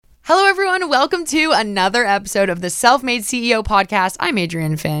Hello, everyone. Welcome to another episode of the Self-Made CEO podcast. I'm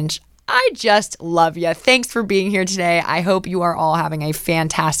Adrienne Finch. I just love you. Thanks for being here today. I hope you are all having a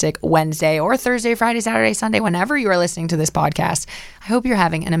fantastic Wednesday or Thursday, Friday, Saturday, Sunday, whenever you are listening to this podcast. I hope you're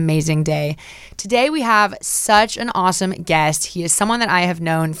having an amazing day. Today, we have such an awesome guest. He is someone that I have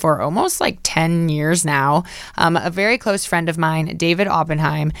known for almost like 10 years now, a very close friend of mine, David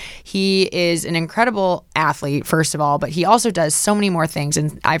Oppenheim. He is an incredible athlete, first of all, but he also does so many more things,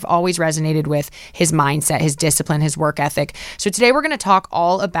 and I've always resonated with his mindset, his discipline, his work ethic. So today, we're going to talk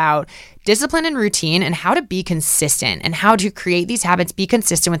all about discipline and routine and how to be consistent and how to create these habits, be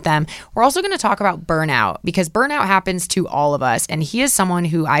consistent with them. We're also going to talk about burnout because burnout happens to all of us. And he is someone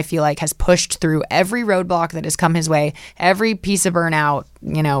who I feel like has pushed through every roadblock that has come his way, every piece of burnout,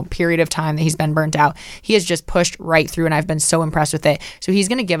 period of time that he's been burnt out. He has just pushed right through, and I've been so impressed with it. So he's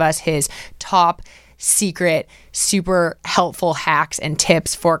going to give us his top secret, super helpful hacks and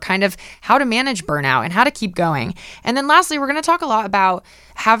tips for kind of how to manage burnout and how to keep going. And then lastly, we're going to talk a lot about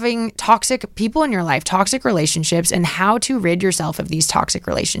having toxic people in your life, toxic relationships, and how to rid yourself of these toxic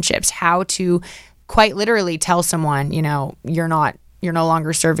relationships, how to quite literally tell someone, you're no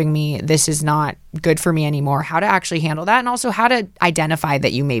longer serving me. This is not good for me anymore. How to actually handle that, and also how to identify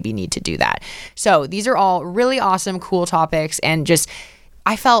that you maybe need to do that. So these are all really awesome, cool topics. And just,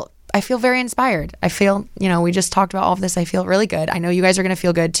 I feel very inspired. I feel, we just talked about all of this. I feel really good. I know you guys are going to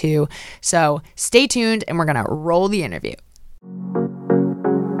feel good too. So stay tuned and we're going to roll the interview.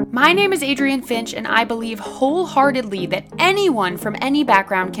 My name is Adrienne Finch, and I believe wholeheartedly that anyone from any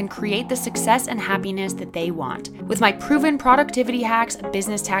background can create the success and happiness that they want. With my proven productivity hacks,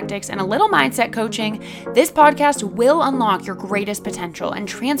 business tactics, and a little mindset coaching, this podcast will unlock your greatest potential and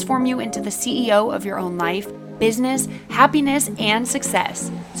transform you into the CEO of your own life, business, happiness, and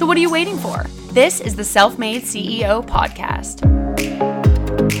success. So what are you waiting for? This is the Self-Made CEO podcast.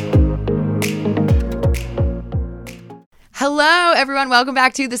 Hello, everyone. Welcome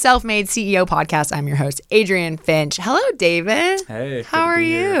back to the Self-Made CEO podcast. I'm your host, Adrienne Finch. Hello, David. Hey. How are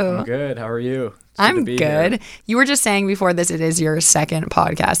you? I'm good. How are you? I'm good. Here. You were just saying before this, it is your second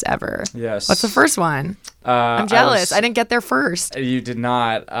podcast ever. Yes. What's the first one? I'm jealous. I didn't get there first. You did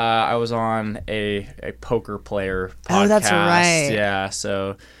not. I was on a poker player podcast. Oh, that's right. Yeah.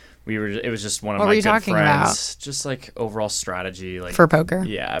 So it was just one of my good friends. What were you talking about? Just like overall strategy, like for poker.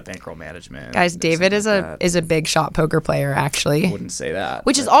 Yeah, bankroll management. Guys, David is a big shot poker player. Actually, I wouldn't say that.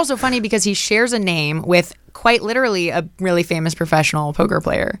 Which is also funny because he shares a name with quite literally a really famous professional poker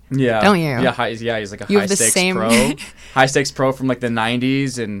player. Yeah. Don't you? Yeah. He's like a high stakes pro. High stakes pro from like the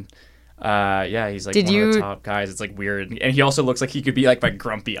 90s, and he's like one of the top guys. It's like weird, and he also looks like he could be like my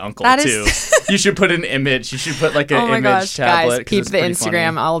grumpy uncle too. You should put an image. You should put like an image tablet. Guys, peep the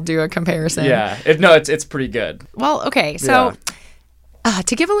Instagram. Funny. I'll do a comparison. Yeah, it's pretty good. Well, okay, so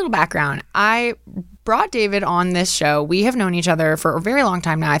to give a little background, I brought David on this show. We have known each other for a very long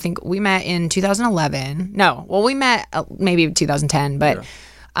time now. I think we met in 2011. No, well, we met maybe 2010, but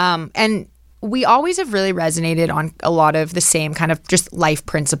and we always have really resonated on a lot of the same kind of just life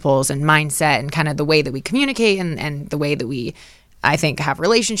principles and mindset and kind of the way that we communicate and the way that we, I think, have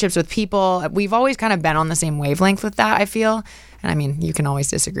relationships with people. We've always kind of been on the same wavelength with that, I feel. And I mean, you can always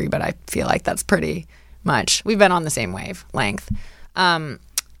disagree, but I feel like that's pretty much, we've been on the same wavelength.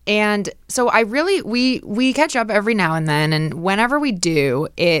 And so we catch up every now and then. And whenever we do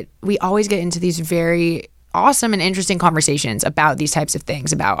it, we always get into these very awesome and interesting conversations about these types of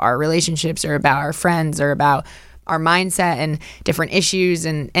things, about our relationships or about our friends or about our mindset and different issues.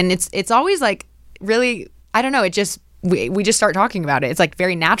 And it's always like really, I don't know, it just, we just start talking about it. It's like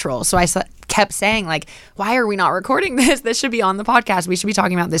very natural. So I kept saying like, why are we not recording this? This should be on the podcast. We should be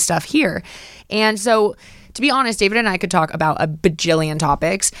talking about this stuff here. And so to be honest, David and I could talk about a bajillion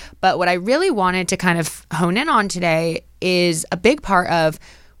topics, but what I really wanted to kind of hone in on today is a big part of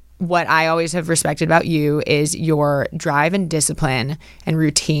what I always have respected about you is your drive and discipline and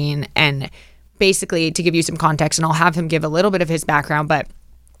routine. And basically, to give you some context, and I'll have him give a little bit of his background, but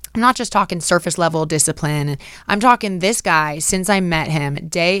I'm not just talking surface level discipline. I'm talking this guy, since I met him,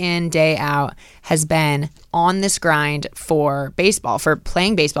 day in, day out, has been on this grind for baseball, for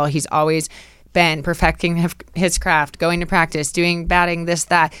playing baseball. He's always been perfecting his craft, going to practice, doing batting, this,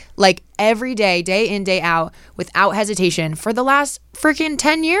 that, like every day, day in, day out, without hesitation for the last freaking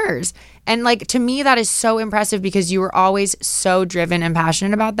 10 years. And like, to me, that is so impressive because you were always so driven and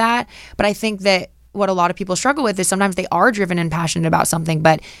passionate about that. But I think that what a lot of people struggle with is sometimes they are driven and passionate about something,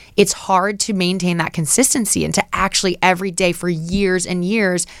 but it's hard to maintain that consistency and to actually every day for years and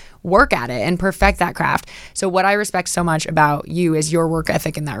years work at it and perfect that craft. So what I respect so much about you is your work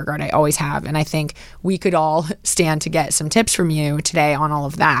ethic in that regard. I always have. And I think we could all stand to get some tips from you today on all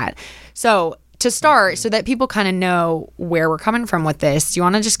of that. So to start, so that people kind of know where we're coming from with this, do you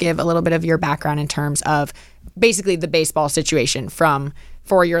want to just give a little bit of your background in terms of basically the baseball situation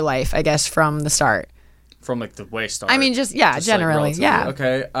for your life, I guess, from the start? From like the way start. I mean, just generally, like,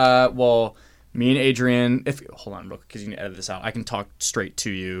 okay. Well, me and Adrian, hold on, because you can edit this out. I can talk straight to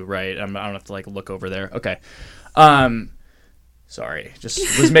you, right? I don't have to like look over there. Okay. Sorry, just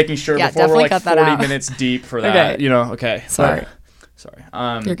was making sure before we're like 40 minutes deep for that. Okay. You know, okay. Sorry.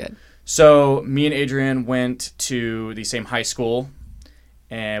 You're good. So me and Adrian went to the same high school,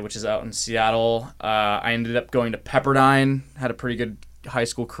 which is out in Seattle. I ended up going to Pepperdine, had a pretty good high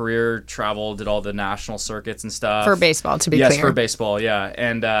school career, traveled, did all the national circuits and stuff. For baseball, to be clear. Yes, for baseball, yeah.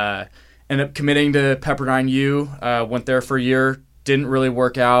 And ended up committing to Pepperdine U, went there for a year. Didn't really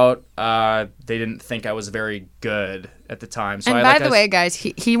work out. They didn't think I was very good at the time. So and by the way, guys,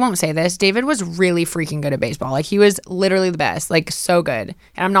 he won't say this. David was really freaking good at baseball. Like, he was literally the best. Like, so good.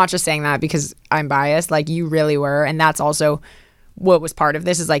 And I'm not just saying that because I'm biased. Like, you really were. And that's also what was part of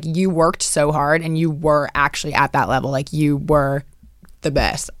this is, like, you worked so hard and you were actually at that level. Like, you were the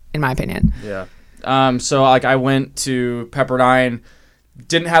best, in my opinion. Yeah. So, like, I went to Pepperdine.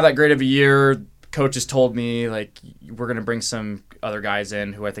 Didn't have that great of a year. Coaches told me, like, we're going to bring some other guys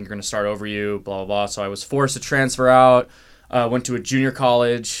in who I think are going to start over you, blah, blah, blah. So I was forced to transfer out. Went to a junior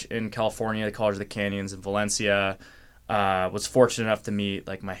college in California, the College of the Canyons in Valencia. Was fortunate enough to meet,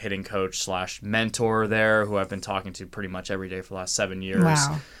 like, my hitting coach / mentor there, who I've been talking to pretty much every day for the last 7 years.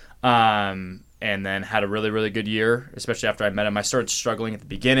 Wow. And then had a really, really good year, especially after I met him. I started struggling at the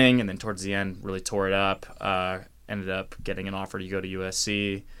beginning, and then towards the end really tore it up. Ended up getting an offer to go to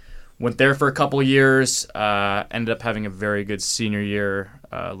USC. Went there for a couple years. Ended up having a very good senior year.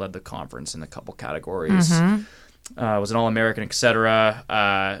 Led the conference in a couple categories. Mm-hmm. Was an All-American,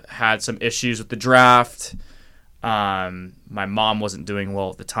 etc. Had some issues with the draft. My mom wasn't doing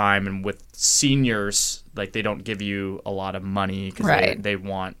well at the time, and with seniors, like, they don't give you a lot of money because they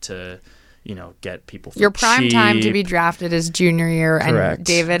want to, you know, get people for your prime cheap. time to be drafted is junior year. Correct. And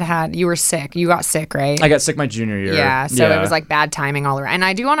David you were sick. You got sick, right? I got sick my junior year. Yeah. So it was like bad timing all around. And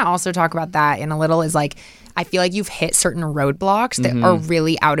I do want to also talk about that in a little is, like, I feel like you've hit certain roadblocks that are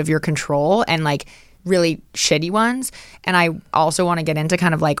really out of your control and, like, really shitty ones. And I also want to get into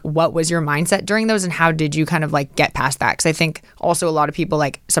kind of, like, what was your mindset during those and how did you kind of, like, get past that? Because I think also a lot of people,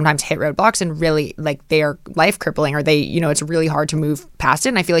 like, sometimes hit roadblocks and really, like, they are life crippling or they, you know, it's really hard to move past it.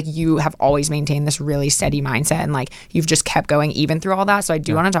 And I feel like you have always maintained this really steady mindset and, like, you've just kept going even through all that. So I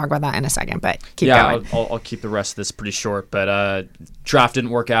do want to talk about that in a second, but keep going. I'll keep the rest of this pretty short. But draft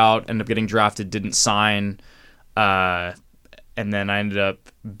didn't work out. Ended up getting drafted, didn't sign. And then I ended up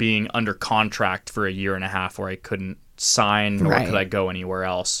being under contract for a year and a half where I couldn't sign nor could I go anywhere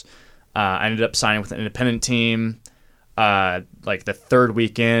else. I ended up signing with an independent team. Like the third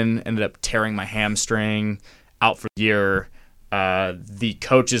weekend, ended up tearing my hamstring, out for the year. The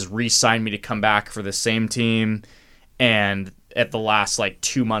coaches re-signed me to come back for the same team. And at the last, like,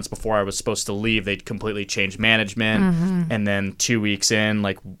 2 months before I was supposed to leave, they'd completely changed management. Mm-hmm. And then 2 weeks in,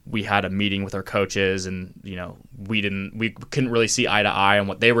 like, we had a meeting with our coaches and, you know, we couldn't really see eye to eye on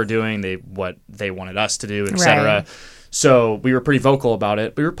what they were doing, what they wanted us to do, etc. Right. So we were pretty vocal about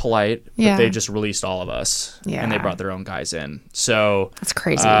it. We were polite, but Yeah. they just released all of us. Yeah. And they brought their own guys in. So That's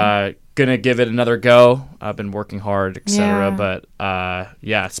crazy. Gonna give it another go. I've been working hard, etc. Yeah. But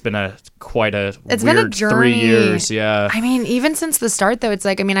it's been quite a It's weird been a journey. 3 years. Yeah. I mean, even since the start, though, it's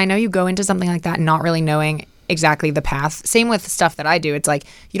like, I mean, I know you go into something like that not really knowing exactly the path. Same with stuff that I do. It's like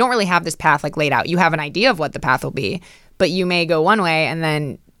you don't really have this path, like, laid out. You have an idea of what the path will be, but you may go one way and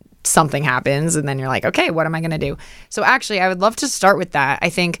then something happens and then you're like, okay, what am I going to do? So actually, I would love to start with that. I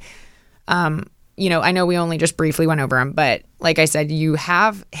think, you know, I know we only just briefly went over them, but like I said, you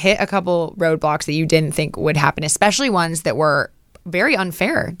have hit a couple roadblocks that you didn't think would happen, especially ones that were very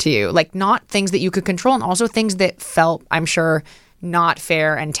unfair to you, like not things that you could control and also things that felt, I'm sure, not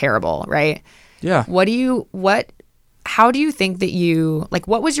fair and terrible, right? Yeah. How do you think that you, like,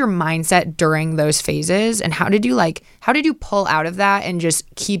 what was your mindset during those phases and how did you pull out of that and just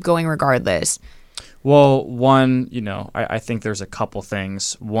keep going regardless? Well, one, you know, I think there's a couple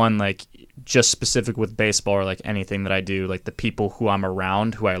things. One, like, just specific with baseball or like anything that I do, like the people who I'm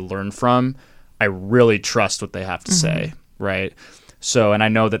around, who I learn from, I really trust what they have to say, right? So, and I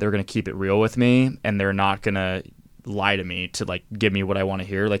know that they're going to keep it real with me and they're not going to lie to me to like give me what I want to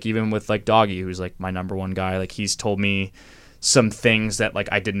hear. Like even with like Doggy, who's like my number one guy, like he's told me some things that like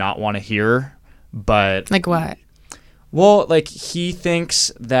I did not want to hear, but like what? Well, like he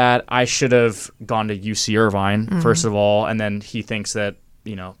thinks that I should have gone to UC Irvine first of all, and then he thinks that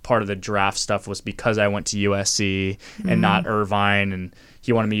part of the draft stuff was because I went to USC and not Irvine, and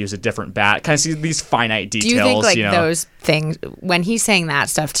he wanted me to use a different bat. Kind of see these finite details. Do you think like those things, when he's saying that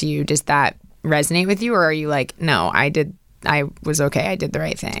stuff to you, does that resonate with you, or are you like, no, I was okay, I did the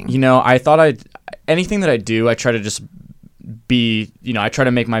right thing? I thought anything that I do, I try to just be, I try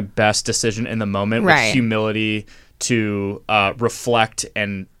to make my best decision in the moment with humility to reflect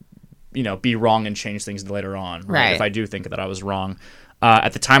and, be wrong and change things later on. Right. If I do think that I was wrong.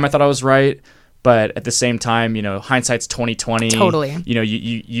 At the time I thought I was right, but at the same time, hindsight's 20/20. Totally.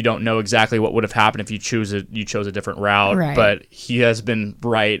 You don't know exactly what would have happened if you chose a different route. Right. But he has been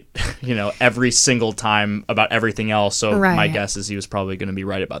right, every single time about everything else. So my guess is he was probably going to be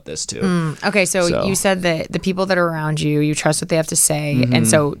right about this too. Okay, so you said that the people that are around you trust what they have to say, and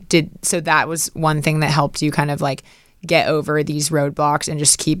so that was one thing that helped you kind of like get over these roadblocks and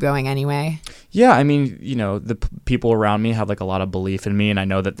just keep going anyway? Yeah, I mean, the people around me have like a lot of belief in me, and I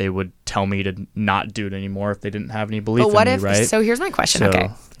know that they would tell me to not do it anymore if they didn't have any belief in me, right? So here's my question, okay?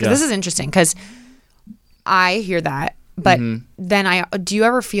 Because this is interesting, because I hear that, but then do you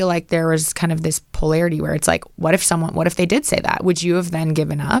ever feel like there was kind of this polarity where it's like, what if they did say that? Would you have then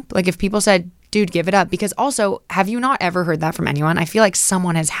given up? Like if people said, dude, give it up? Because also, have you not ever heard that from anyone? I feel like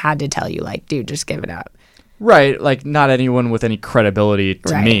someone has had to tell you like, dude, just give it up. Right, like not anyone with any credibility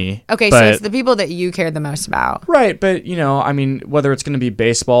to me. Okay, so it's the people that you care the most about. Right, but I mean, whether it's going to be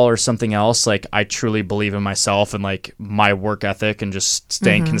baseball or something else, like I truly believe in myself and like my work ethic and just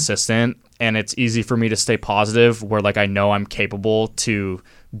staying consistent. And it's easy for me to stay positive where like I know I'm capable to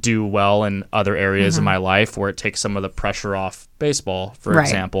do well in other areas of my life where it takes some of the pressure off baseball, for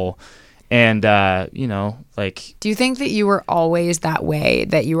example. And, like... Do you think that you were always that way,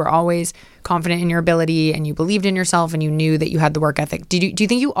 that you were always confident in your ability and you believed in yourself and you knew that you had the work ethic? Do you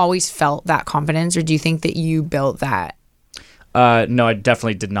think you always felt that confidence, or do you think that you built that? No, I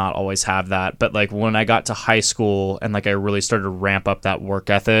definitely did not always have that. But, like, when I got to high school and, like, I really started to ramp up that work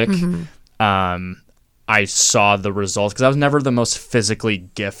ethic, I saw the results, because I was never the most physically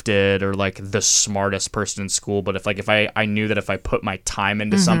gifted or like the smartest person in school. But if I knew that if I put my time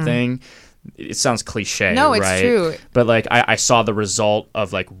into something, it sounds cliche. No, it's true. But like I saw the result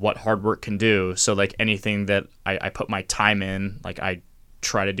of like what hard work can do. So like anything that I put my time in, like I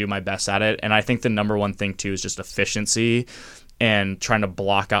try to do my best at it. And I think the number one thing too is just efficiency and trying to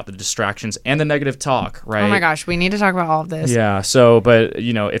block out the distractions and the negative talk, right? Oh my gosh, we need to talk about all of this. Yeah, so, but,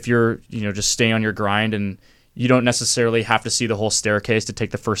 if you're, just stay on your grind, and you don't necessarily have to see the whole staircase to take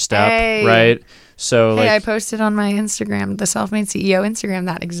the first step, right? So, I posted on my Instagram, the Self-Made CEO Instagram,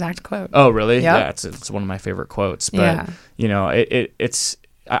 that exact quote. Oh, really? Yep. Yeah, it's one of my favorite quotes. But, it's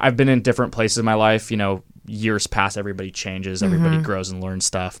I've been in different places in my life, years past, everybody changes, everybody grows and learns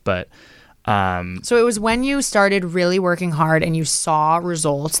stuff, but... So it was when you started really working hard and you saw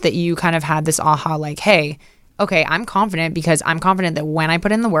results that you kind of had this aha, like, hey, okay, I'm confident because I'm confident that when I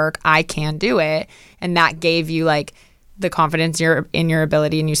put in the work, I can do it. And that gave you like the confidence in your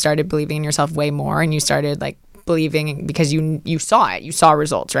ability, and you started believing in yourself way more, and you started like believing because you saw it, you saw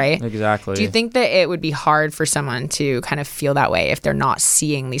results, right? Exactly. Do you think that it would be hard for someone to kind of feel that way if they're not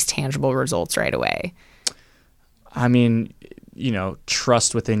seeing these tangible results right away? I mean,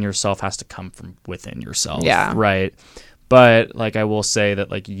 trust within yourself has to come from within yourself. Yeah. Right. But like I will say that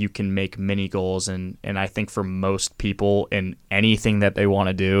like you can make mini goals, and I think for most people in anything that they want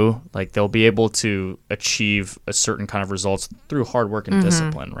to do, like they'll be able to achieve a certain kind of results through hard work and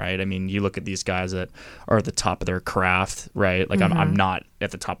discipline, right? I mean, you look at these guys that are at the top of their craft, right? Like I'm not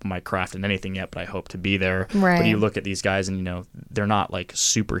at the top of my craft in anything yet, but I hope to be there. Right. But you look at these guys and they're not like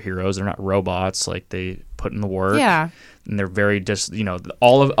superheroes, they're not robots, like they put in the work. Yeah. And they're very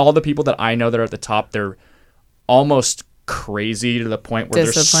all the people that I know that are at the top, they're almost crazy to the point where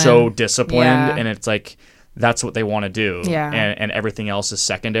they're so disciplined, and it's like that's what they want to do, and everything else is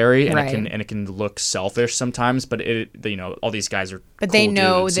secondary, and it can look selfish sometimes, but all these guys are they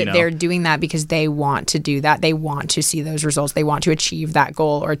know dudes, that they're doing that because they want to do that, they want to see those results, they want to achieve that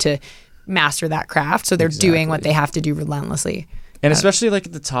goal or to master that craft, so they're doing what they have to do relentlessly. And especially like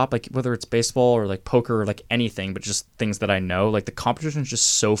at the top, like whether it's baseball or like poker or like anything, but just things that I know, like the competition is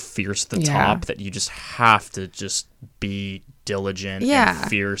just so fierce at the top that you just have to just be diligent and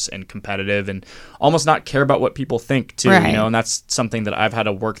fierce and competitive and almost not care about what people think too, and that's something that I've had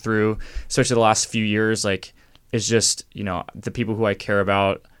to work through, especially the last few years, like is just, the people who I care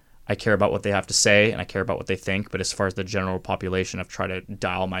about, I care about what they have to say and I care about what they think. But as far as the general population, I've tried to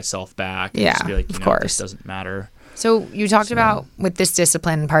dial myself back and just be like, this doesn't matter. So you talked about with this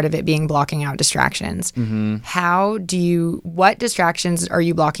discipline, part of it being blocking out distractions. What distractions are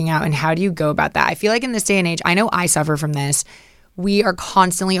you blocking out and how do you go about that? I feel like in this day and age, I know I suffer from this. We are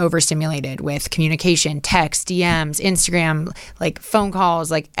constantly overstimulated with communication, text, DMs, Instagram, like phone calls,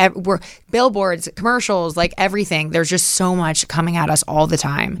 like we're billboards, commercials, like everything. There's just so much coming at us all the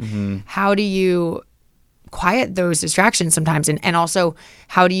time. How do you quiet those distractions sometimes? And also,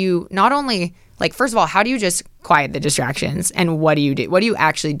 how do you not only, like, first of all, how do you just quiet the distractions? And what do you do? What do you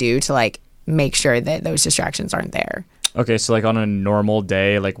actually do to, like, make sure that those distractions aren't there? Okay, so like on a normal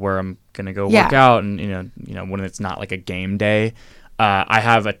day, like where I'm gonna go work out, and you know when it's not like a game day, I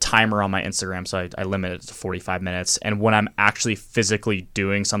have a timer on my Instagram, so I limit it to 45 minutes. And when I'm actually physically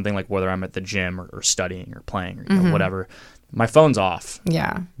doing something, like whether I'm at the gym or studying or playing or whatever, my phone's off.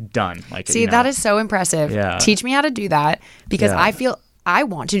 Yeah, done. Like, see, that is so impressive. Yeah. Teach me how to do that because I feel I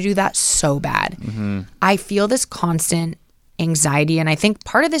want to do that so bad. I feel this constant anxiety, and I think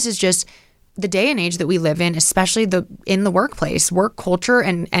part of this is just the day and age that we live in, especially in the workplace, work culture,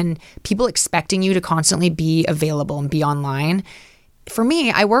 and people expecting you to constantly be available and be online. For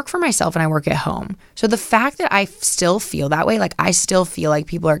me, I work for myself and I work at home. So the fact that I still feel that way, like I still feel like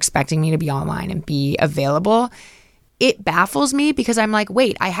people are expecting me to be online and be available, it baffles me because I'm like,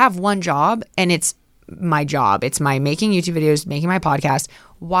 wait, I have one job and it's my job. It's my making YouTube videos, making my podcast.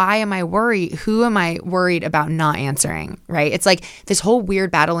 Why am I worried? Who am I worried about not answering, right? It's like this whole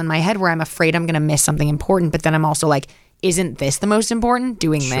weird battle in my head where I'm afraid I'm going to miss something important, but then I'm also like, isn't this the most important,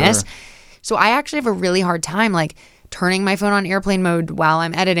 doing this? So I actually have a really hard time, like, turning my phone on airplane mode while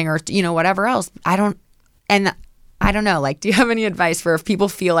I'm editing or, whatever else. I don't know, like, do you have any advice for if people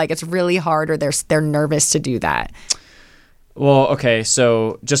feel like it's really hard or they're nervous to do that? Well, okay,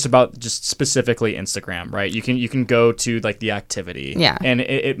 so just specifically Instagram, right? You can go to like the activity, and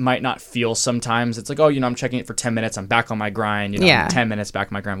it might not feel sometimes. It's like, oh, I'm checking it for 10 minutes. I'm back on my grind. 10 minutes back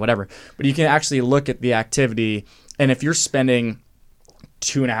on my grind, whatever. But you can actually look at the activity, and if you're spending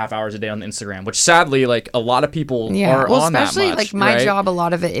 2.5 hours a day on Instagram, which sadly, like a lot of people are on that much. Especially like my job, a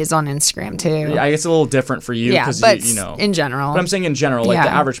lot of it is on Instagram too. I guess a little different for you, because but in general. But I'm saying in general, like the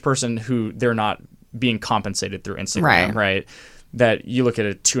average person who they're not being compensated through Instagram, right? That you look at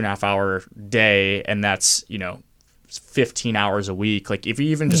a 2.5 hour day and that's, 15 hours a week. Like if you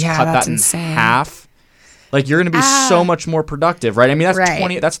even just cut that in half, like you're going to be so much more productive, right? I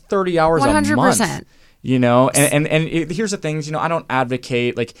mean, that's 30 hours 100%. A month. And here's the things, I don't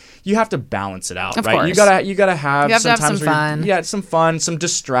advocate, like, you have to balance it out, of right? Course. You gotta have some fun. Some fun, some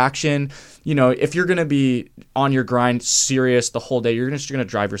distraction. If you're gonna be on your grind serious the whole day, you're just gonna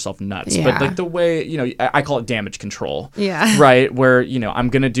drive yourself nuts. But like the way, I call it damage control. Yeah. Right? Where, I'm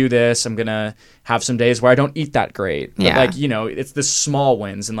gonna do this, I'm gonna have some days where I don't eat that great. But like, it's the small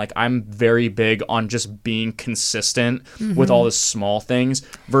wins, and like I'm very big on just being consistent with all the small things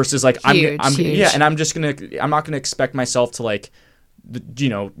versus like huge. And I'm not gonna expect myself to like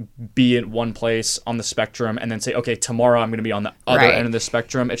be in one place on the spectrum and then say, okay, tomorrow I'm going to be on the other end of the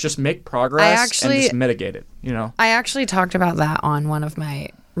spectrum. It's just make progress and just mitigate it, I actually talked about that on one of my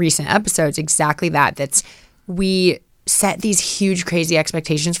recent episodes, exactly that. That's we set these huge, crazy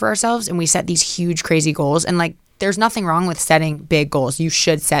expectations for ourselves and we set these huge, crazy goals. And like, there's nothing wrong with setting big goals. You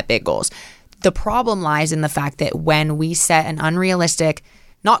should set big goals. The problem lies in the fact that when we set an unrealistic,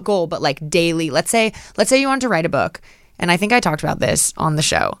 not goal, but like daily, let's say you want to write a book. And I think I talked about this on the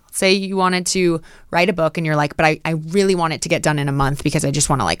show. Say you wanted to write a book and you're like, but I really want it to get done in a month because I just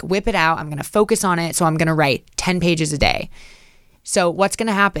want to like whip it out. I'm going to focus on it. So I'm going to write 10 pages a day. So what's going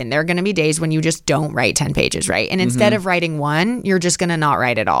to happen? There are going to be days when you just don't write 10 pages, right? And instead of writing one, you're just going to not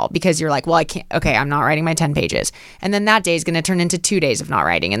write at all because you're like, well, I can't, okay, I'm not writing my 10 pages. And then that day is going to turn into 2 days of not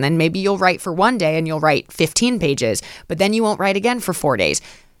writing. And then maybe you'll write for one day and you'll write 15 pages, but then you won't write again for 4 days.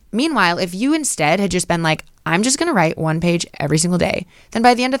 Meanwhile, if you instead had just been like, I'm just going to write 1 page every single day, then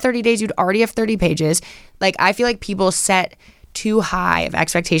by the end of 30 days, you'd already have 30 pages. Like, I feel like people set too high of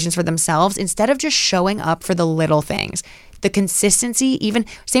expectations for themselves instead of just showing up for the little things. The consistency, even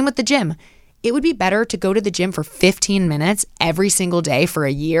same with the gym. It would be better to go to the gym for 15 minutes every single day for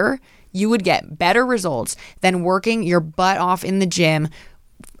a year. You would get better results than working your butt off in the gym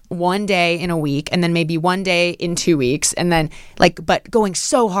 1 day in a week and then maybe 1 day in 2 weeks and then like, but going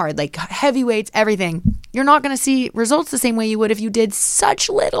so hard, like heavy weights, everything. you're not going to see results the same way you would if you did such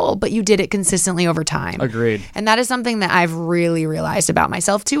little, but you did it consistently over time. Agreed. And that is something that I've really realized about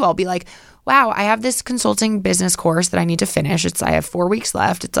myself too. I'll be like, wow, I have this consulting business course that I need to finish. I have 4 weeks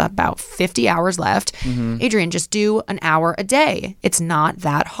left. It's about 50 hours left. Adrian, just do an hour a day. It's not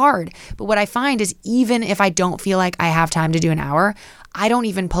that hard. But what I find is even if I don't feel like I have time to do an hour, I don't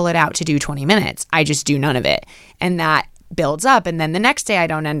even pull it out to do 20 minutes. I just do none of it. And that builds up. And then the next day I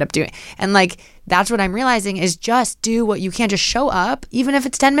don't end up doing. And like, that's what I'm realizing is just do what you can. Just show up, even if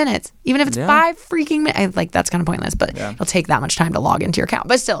it's 10 minutes, even if it's 5 freaking minutes. Like, that's kind of pointless, but it'll take that much time to log into your account.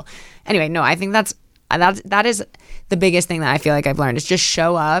 But still, anyway, no, I think that is the biggest thing that I feel like I've learned is just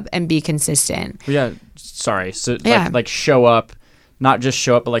show up and be consistent. Yeah. Sorry. So like show up, not just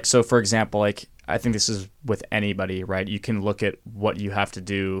show up, but like, so for example, like, I think this is with anybody, right? You can look at what you have to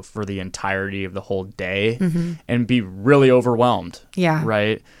do for the entirety of the whole day and be really overwhelmed. Yeah.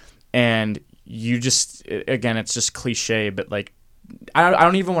 Right. And you just, again, it's just cliche, but like, I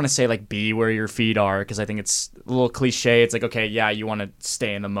don't even want to say like be where your feet are because I think it's a little cliche. It's like, okay, yeah, you want to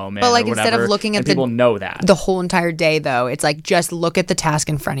stay in the moment. But like or whatever, instead of looking at people know that the whole entire day, though, it's like just look at the task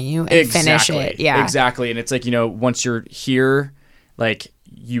in front of you and finish it. Yeah, exactly. And it's like, you know, once you're here, like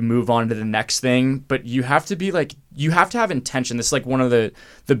you move on to the next thing, but you have to be like, you have to have intention. This is like one of the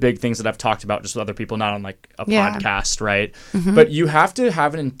big things that I've talked about just with other people, not on like a podcast, right? But you have to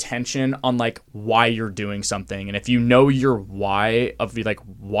have an intention on like why you're doing something. And if you know your why of like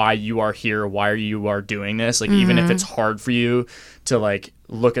why you are here, why you are doing this, like even if it's hard for you to like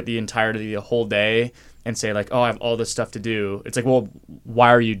look at the entirety of the whole day and say like, oh, I have all this stuff to do. It's like, well, why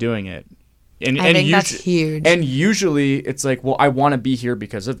are you doing it? And I think that's huge. And usually it's like, well, I want to be here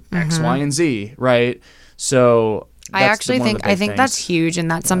because of X, Y, and Z, right? So I think that's huge.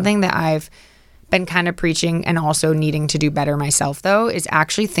 And that's something that I've been kind of preaching and also needing to do better myself, though, is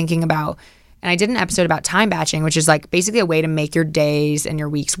actually thinking about, and I did an episode about time batching, which is like basically a way to make your days and your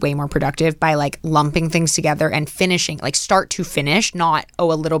weeks way more productive by like lumping things together and finishing, like start to finish, not,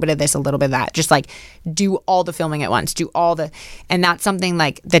 oh, a little bit of this, a little bit of that. Just like do all the filming at once, and that's something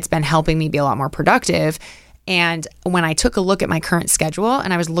like that's been helping me be a lot more productive. And when I took a look at my current schedule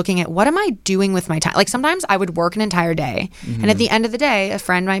and I was looking at what am I doing with my time? Like sometimes I would work an entire day and at the end of the day, a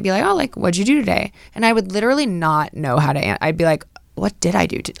friend might be like, oh, like, what'd you do today? And I would literally not know how to, I'd be like, what did I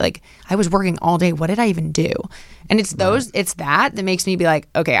do? Like I was working all day. What did I even do? And it's that makes me be like,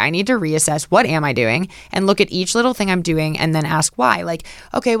 okay, I need to reassess what am I doing and look at each little thing I'm doing and then ask why. Like,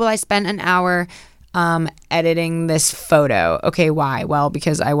 okay, well, I spent an hour editing this photo. Okay, why? Well,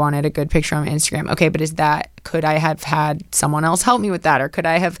 because I wanted a good picture on Instagram. Okay, but could I have had someone else help me with that? Or could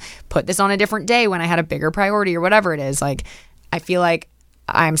I have put this on a different day when I had a bigger priority or whatever it is? Like, I feel like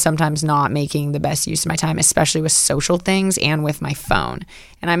I'm sometimes not making the best use of my time, especially with social things and with my phone.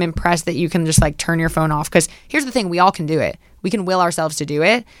 And I'm impressed that you can just like turn your phone off. Because here's the thing, we all can do it. We can will ourselves to do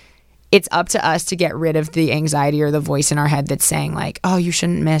it. It's up to us to get rid of the anxiety or the voice in our head that's saying like, oh, you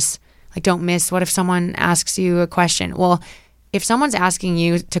shouldn't miss. Like, don't miss. What if someone asks you a question? Well, if someone's asking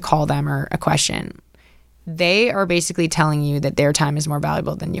you to call them or a question, they are basically telling you that their time is more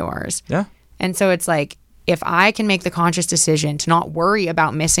valuable than yours. Yeah. And so it's like, if I can make the conscious decision to not worry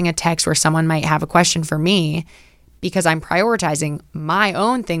about missing a text where someone might have a question for me because I'm prioritizing my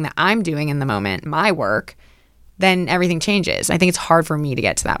own thing that I'm doing in the moment, my work, then everything changes. I think it's hard for me to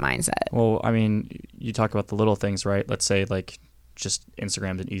get to that mindset. Well, I mean, you talk about the little things, right? Let's say like just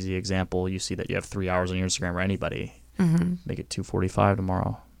Instagram's an easy example. You see that you have 3 hours on your Instagram or anybody. Make it 2:45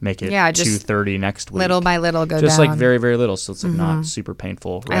 tomorrow. Make it 2:30 next week. Little by little go just down. Like very, very little. So it's like not super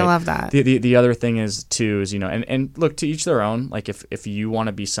painful. Right? I love that. The other thing is too is, you know, and look, to each their own. Like if you want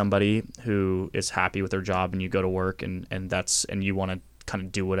to be somebody who is happy with their job and you go to work and you want to kind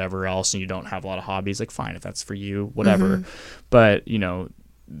of do whatever else and you don't have a lot of hobbies, like fine, if that's for you, whatever. But, you know,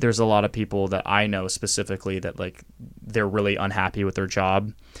 there's a lot of people that I know specifically that like they're really unhappy with their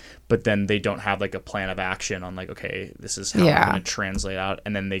job, but then they don't have like a plan of action on like, okay, this is how I'm going to translate out.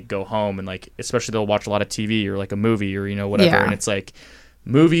 And then they go home and like, especially they'll watch a lot of TV or like a movie or, you know, whatever. And it's like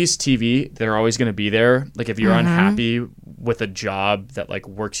movies, TV, they're always going to be there. Like if you're unhappy with a job that like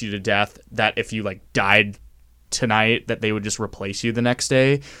works you to death, that if you like died tonight, that they would just replace you the next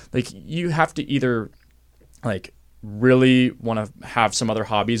day. Like you have to either like really want to have some other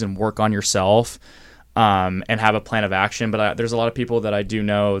hobbies and work on yourself and have a plan of action. But there's a lot of people that I do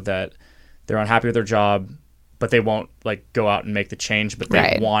know that they're unhappy with their job, but they won't like go out and make the change, but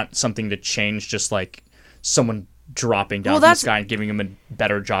they want something to change, just like someone dropping down from the sky and giving them a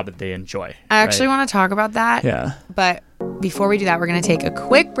better job that they enjoy. I actually want to talk about that. Yeah. But before we do that, we're going to take a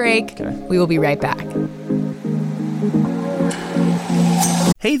quick break. Okay. We will be right back.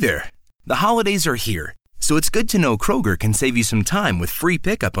 Hey there. The holidays are here. So it's good to know Kroger can save you some time with free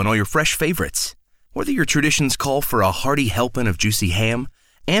pickup on all your fresh favorites. Whether your traditions call for a hearty helping of juicy ham,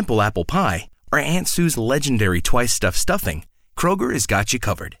 ample apple pie, or Aunt Sue's legendary twice-stuffed stuffing, Kroger has got you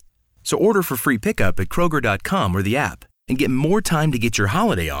covered. So order for free pickup at Kroger.com or the app and get more time to get your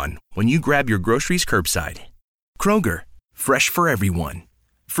holiday on when you grab your groceries curbside. Kroger, fresh for everyone.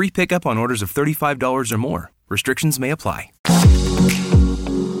 Free pickup on orders of $35 or more. Restrictions may apply.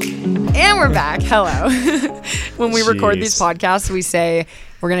 And we're back. Hello. When we record these podcasts, we say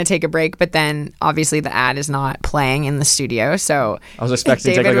we're going to take a break, but then obviously the ad is not playing in the studio. So I was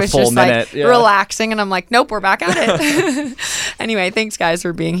expecting David to take like a full minute. Like relaxing, and I'm like, nope, we're back at it. Anyway, thanks guys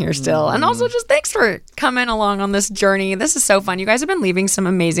for being here still. And also just thanks for coming along on this journey. This is so fun. You guys have been leaving some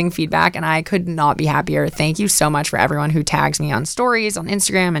amazing feedback, and I could not be happier. Thank you so much for everyone who tags me on stories, on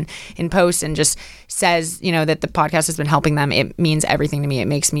Instagram, and in posts, and just says, that the podcast has been helping them. It means everything to me. It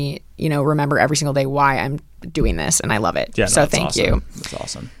makes me, remember every single day why I'm doing this, and I love it. Yeah, so thank you. That's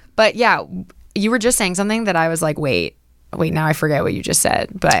awesome. But yeah, you were just saying something that I was like, wait, now I forget what you just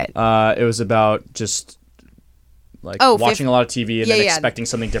said. But it was about just watching a lot of TV and then expecting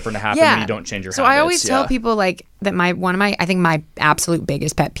something different to happen when you don't change your habits. So I always tell people like that I think my absolute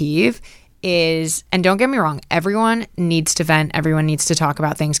biggest pet peeve is, and don't get me wrong, everyone needs to vent, everyone needs to talk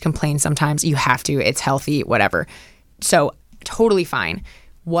about things, complain sometimes. You have to, it's healthy, whatever. So totally fine.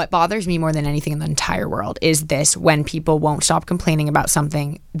 What bothers me more than anything in the entire world is this: when people won't stop complaining about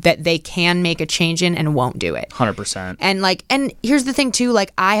something that they can make a change in and won't do it. 100%. And here's the thing too,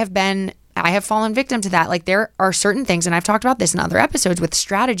 I have fallen victim to that. Like, there are certain things, and I've talked about this in other episodes, with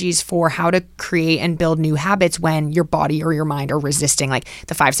strategies for how to create and build new habits when your body or your mind are resisting, like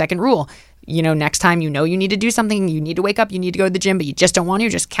the 5-second rule. Next time you need to do something, you need to wake up, you need to go to the gym, but you just don't want to,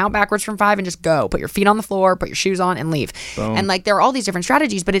 just count backwards from 5 and just go. Put your feet on the floor, put your shoes on, and leave. Boom. And there are all these different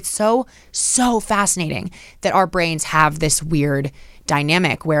strategies, but it's so fascinating that our brains have this weird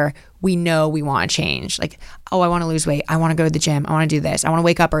dynamic where we know we want to change. Like, oh, I want to lose weight. I want to go to the gym. I want to do this. I want to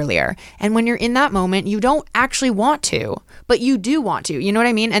wake up earlier. And when you're in that moment, you don't actually want to, but you do want to. You know what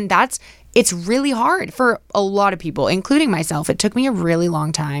I mean? And it's really hard for a lot of people, including myself. It took me a really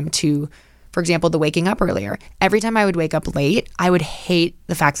long time to, for example, the waking up earlier. Every time I would wake up late, I would hate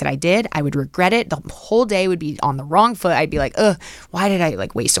the fact that I did. I would regret it. The whole day would be on the wrong foot. I'd be like, ugh, why did I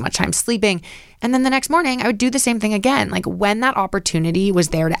waste so much time sleeping? And then the next morning, I would do the same thing again. When that opportunity was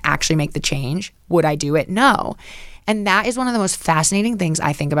there to actually make the change, would I do it? No. And that is one of the most fascinating things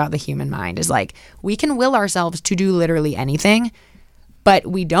I think about the human mind is we can will ourselves to do literally anything, but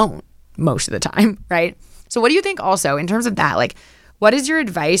we don't most of the time, right? So what do you think also in terms of that? What is your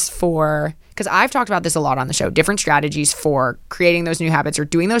advice for, because I've talked about this a lot on the show, different strategies for creating those new habits or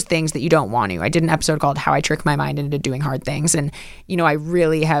doing those things that you don't want to. I did an episode called How I Trick My Mind into Doing Hard Things. And, I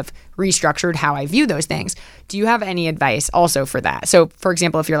really have restructured how I view those things. Do you have any advice also for that? So, for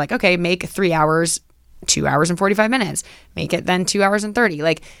example, if you're like, okay, make 3 hours, 2 hours and 45 minutes, make it then 2 hours and 30.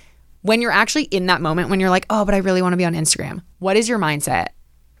 When you're actually in that moment, when you're like, oh, but I really want to be on Instagram, what is your mindset?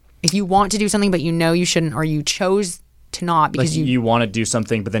 If you want to do something, but you shouldn't, or you chose to not because you want to do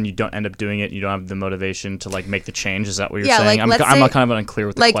something, but then you don't end up doing it. You don't have the motivation to make the change. Is that what you're saying? I'm kind of unclear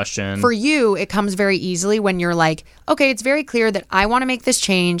with the question. For you, it comes very easily when you're like, okay, it's very clear that I want to make this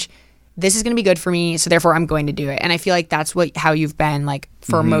change. This is going to be good for me, so therefore I'm going to do it. And I feel like that's how you've been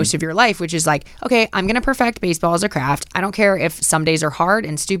for most of your life, which is okay, I'm going to perfect baseball as a craft. I don't care if some days are hard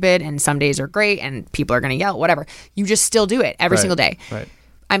and stupid and some days are great and people are going to yell, whatever. You just still do it every single day. Right.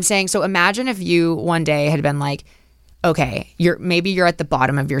 I'm saying, so imagine if you one day had been okay, maybe you're at the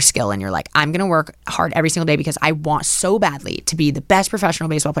bottom of your skill and you're like, I'm going to work hard every single day because I want so badly to be the best professional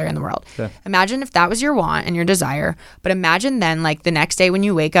baseball player in the world. Yeah. Imagine if that was your want and your desire, but imagine then the next day when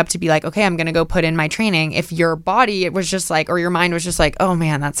you wake up to be okay, I'm going to go put in my training. If your body, it was just or your mind was just oh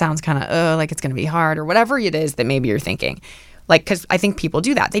man, that sounds kind of, it's going to be hard, or whatever it is that maybe you're thinking. Because I think people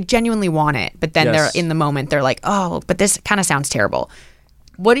do that. They genuinely want it, but then they're in the moment, they're like, oh, but this kind of sounds terrible.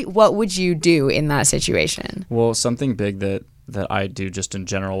 What would you do in that situation? Well, something big that I do just in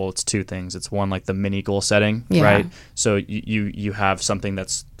general, it's two things. It's one, the mini goal setting, yeah. right? So you have something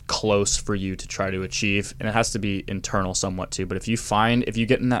that's close for you to try to achieve, and it has to be internal somewhat too. But if you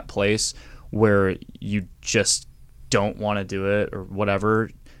get in that place where you just don't want to do it or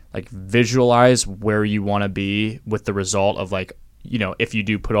whatever, visualize where you want to be with the result of if you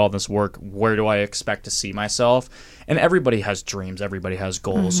do put all this work, where do I expect to see myself? And everybody has dreams, everybody has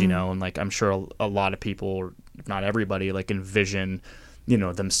goals, and I'm sure a lot of people, or not everybody, envision,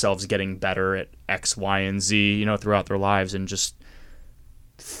 themselves getting better at X, Y, and Z, throughout their lives, and just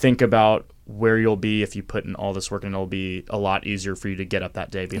think about where you'll be if you put in all this work, and it'll be a lot easier for you to get up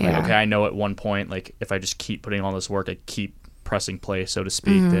that day being like, okay, I know at one point, like if I just keep putting all this work, I keep pressing play, so to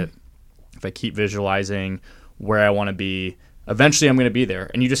speak, that if I keep visualizing where I want to be, eventually I'm going to be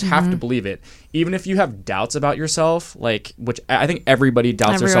there. And you just have to believe it. Even if you have doubts about yourself, like, which I think everybody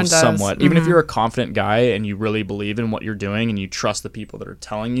doubts themselves somewhat. Even if you're a confident guy and you really believe in what you're doing and you trust the people that are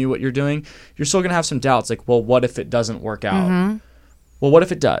telling you what you're doing, you're still going to have some doubts. Like, well, what if it doesn't work out? Well, what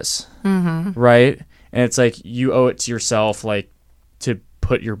if it does? Right? And it's like, you owe it to yourself, like, to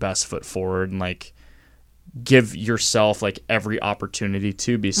put your best foot forward and, like, give yourself, like, every opportunity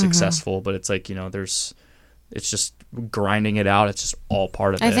to be successful. But it's like, you know, it's just grinding it out. It's just all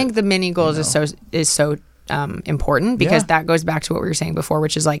part of it. I think the mini goals is so important, because that goes back to what we were saying before,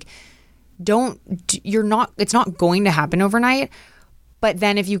 which is like, it's not going to happen overnight. But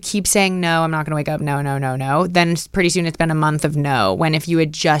then if you keep saying, no, I'm not going to wake up, no, then pretty soon it's been a month of no. When if you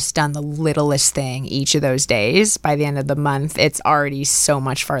had just done the littlest thing each of those days, by the end of the month, it's already so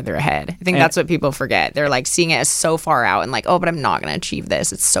much farther ahead. I think that's what people forget. They're like seeing it as so far out and like, oh, but I'm not going to achieve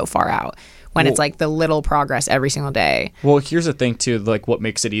this. It's so far out. When it's like the little progress every single day. Well, here's the thing too, like what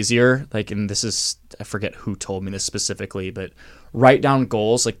makes it easier, like, and this is, I forget who told me this specifically, but write down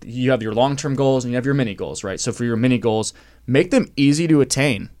goals. Like you have your long-term goals and you have your mini goals, right? So for your mini goals, make them easy to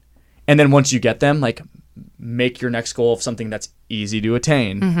attain. And then once you get them, like make your next goal of something that's easy to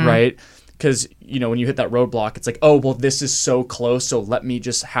attain, right? Because, you know, when you hit that roadblock, it's like, oh, well, this is so close, so let me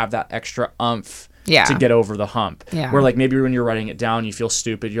just have that extra oomph to get over the hump. Where like maybe when you're writing it down, you feel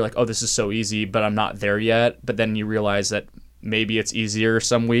stupid. You're like, oh, this is so easy, but I'm not there yet. But then you realize that maybe it's easier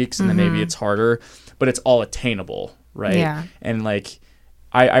some weeks and then maybe it's harder, but it's all attainable, right? Yeah. And like,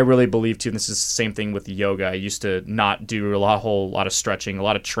 I really believe too, and this is the same thing with yoga. I used to not do a whole lot of stretching, a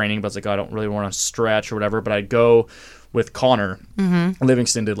lot of training, but it's like, oh, I don't really want to stretch or whatever. But I'd go with Connor.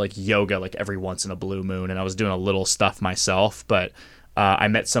 Livingston did like yoga like every once in a blue moon, and I was doing a little stuff myself. But I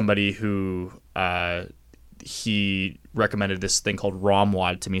met somebody who he recommended this thing called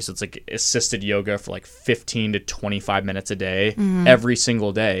Ramwad to me. So it's like assisted yoga for like 15 to 25 minutes a day, every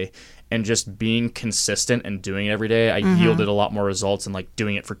single day. And just being consistent and doing it every day, I yielded a lot more results than like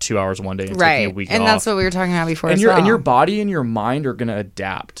doing it for 2 hours one day and taking a week off. And that's what we were talking about before. And your body and your mind are gonna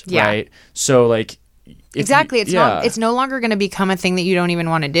adapt, right? So like exactly, it's no longer gonna become a thing that you don't even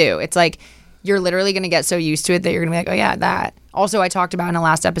want to do. It's like you're literally gonna get so used to it that you're gonna be like, oh yeah, that. Also, I talked about in the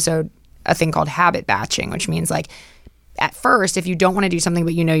last episode a thing called habit batching, which means like at first, if you don't want to do something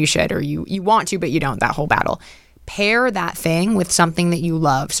but you know you should, or you want to but you don't, that whole battle. Pair that thing with something that you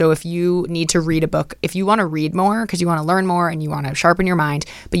love. So if you need to read a book, if you want to read more because you want to learn more and you want to sharpen your mind,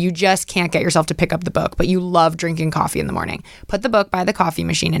 but you just can't get yourself to pick up the book, but you love drinking coffee in the morning, put the book by the coffee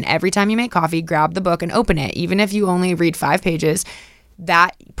machine, and every time you make coffee, grab the book and open it. Even if you only read 5 pages,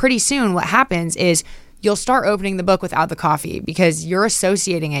 that pretty soon what happens is you'll start opening the book without the coffee because you're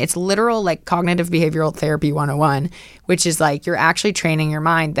associating it. It's literal like cognitive behavioral therapy 101, which is like you're actually training your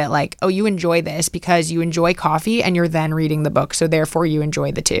mind that like, oh, you enjoy this because you enjoy coffee and you're then reading the book. So therefore you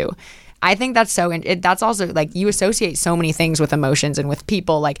enjoy the two. I think that's that's also like you associate so many things with emotions and with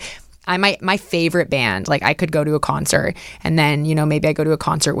people. Like my favorite band, like I could go to a concert and then, you know, maybe I go to a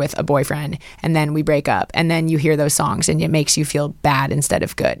concert with a boyfriend and then we break up and then you hear those songs and it makes you feel bad instead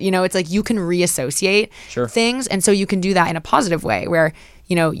of good. You know, it's like you can reassociate things. And so you can do that in a positive way where,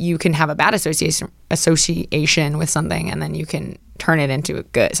 you know, you can have a bad association with something and then you can turn it into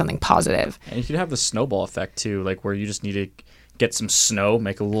something positive. And you can have the snowball effect too, like where you just need to get some snow,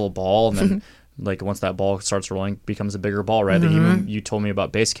 make a little ball, and then like once that ball starts rolling, becomes a bigger ball, right? Like you told me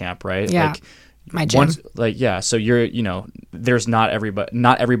about base camp, right? Yeah. Like my gym. So you're, you know, there's not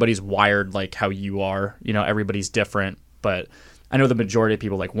everybody's wired like how you are, you know, everybody's different, but I know the majority of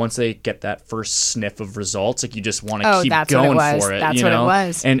people, like once they get that first sniff of results, like you just want to keep going for it. That's what it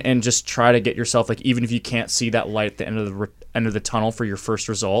was. And just try to get yourself, like even if you can't see that light at the end of the tunnel for your first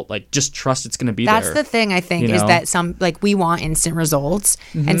result, like just trust it's going to be there. That's the thing I think is that some like we want instant results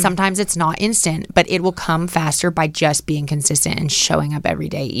and sometimes it's not instant, but it will come faster by just being consistent and showing up every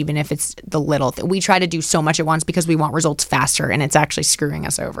day, even if it's the little thing. We try to do so much at once because we want results faster and it's actually screwing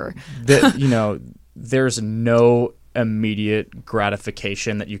us over. You know, there's no immediate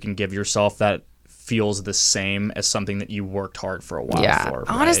gratification that you can give yourself that feels the same as something that you worked hard for a while for. Right?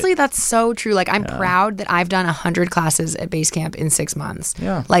 Honestly, that's so true. Like I'm proud that I've done 100 classes at base camp in 6 months.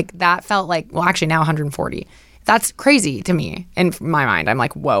 Yeah. Like that felt like, well, actually now 140. That's crazy to me. In my mind, I'm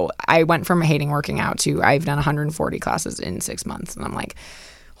like, whoa, I went from hating working out to I've done 140 classes in 6 months. And I'm like,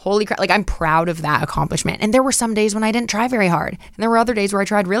 holy crap. Like I'm proud of that accomplishment. And there were some days when I didn't try very hard. And there were other days where I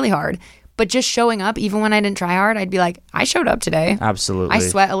tried really hard. But just showing up, even when I didn't try hard, I'd be like, I showed up today. Absolutely. I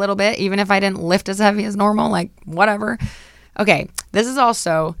sweat a little bit, even if I didn't lift as heavy as normal, like whatever. Okay, this is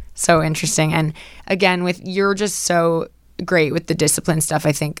also so interesting. And again, you're just so great with the discipline stuff.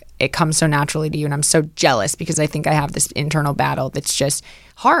 I think it comes so naturally to you, and I'm so jealous because I think I have this internal battle that's just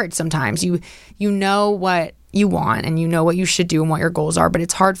hard sometimes. You know what you want and you know what you should do and what your goals are, but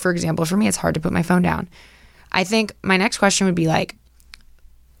it's hard. For example, for me, it's hard to put my phone down. I think my next question would be like,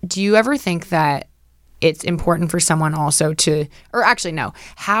 do you ever think that it's important for someone also to, or actually no,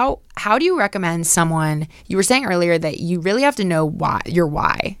 how do you recommend someone, you were saying earlier that you really have to know your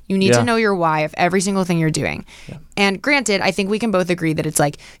why. You need to know your why of every single thing you're doing. Yeah. And granted, I think we can both agree that it's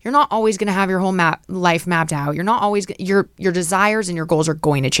like, you're not always going to have your whole life mapped out. You're not always, your desires and your goals are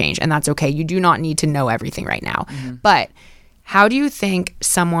going to change, and that's okay. You do not need to know everything right now. Mm-hmm. But how do you think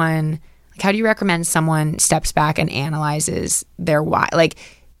how do you recommend someone steps back and analyzes their why? Like,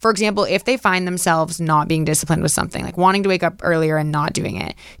 for example, if they find themselves not being disciplined with something, like wanting to wake up earlier and not doing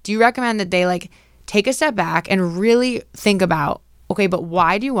it, do you recommend that they like take a step back and really think about, okay, but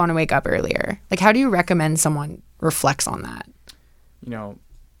why do you want to wake up earlier? Like, how do you recommend someone reflects on that?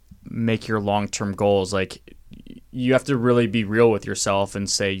 Make your long-term goals. Like, you have to really be real with yourself and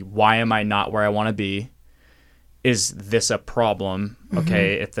say, why am I not where I want to be? Is this a problem?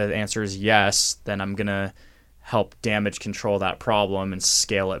 Okay, if the answer is yes, then I'm going to help damage control that problem and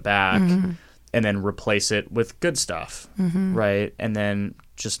scale it back and then replace it with good stuff, right? And then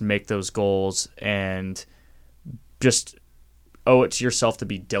just make those goals and just owe it to yourself to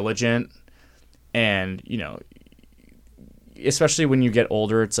be diligent. And, especially when you get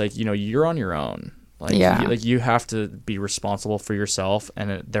older, it's like, you're on your own. Like, you have to be responsible for yourself,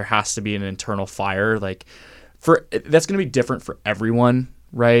 and there has to be an internal fire. Like, that's going to be different for everyone,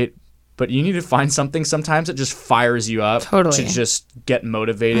 right? But you need to find something sometimes that just fires you up to just get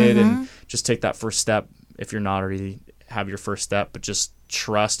motivated and just take that first step if you're not already have your first step, but just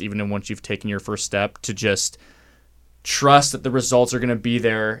trust, even once you've taken your first step, to just trust that the results are going to be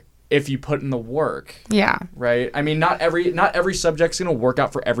there if you put in the work. Yeah. Right? I mean, not every subject's going to work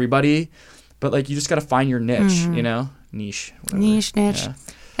out for everybody, but like you just got to find your niche, niche. Whatever. Niche. Yeah.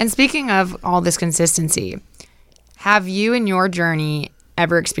 And speaking of all this consistency, have you in your journey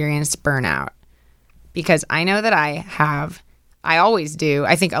ever experienced burnout? Because I know that I have. I always do.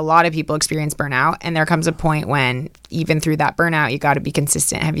 I think a lot of people experience burnout, and there comes a point when even through that burnout, you got to be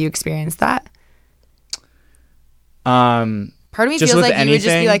consistent. Have you experienced that? Part of me feels like you would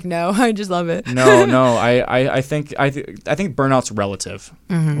just be like, no, I just love it. No. I think burnout's relative,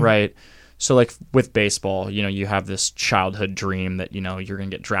 right? So like with baseball, you have this childhood dream that, you're going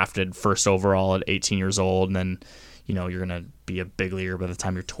to get drafted first overall at 18 years old, and then you're going to be a big leaguer by the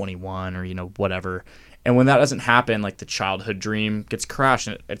time you're 21 or, whatever. And when that doesn't happen, like the childhood dream gets crashed,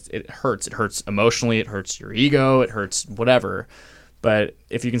 and it hurts. It hurts emotionally. It hurts your ego. It hurts whatever. But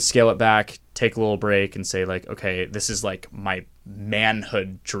if you can scale it back, take a little break and say like, okay, this is like my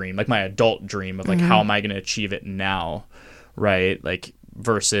manhood dream, like my adult dream of like, how am I going to achieve it now? Right. Like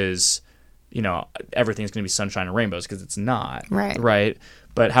versus, everything's going to be sunshine and rainbows, because it's not. Right. Right.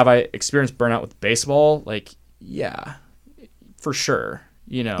 But have I experienced burnout with baseball? Like, yeah, for sure.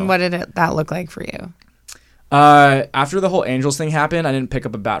 What did that look like for you? After the whole Angels thing happened, I didn't pick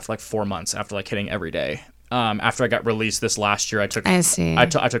up a bat for like 4 months after like hitting every day. After I got released this last year, I took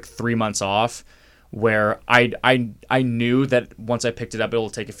 3 months off, where I knew that once I picked it up, it'll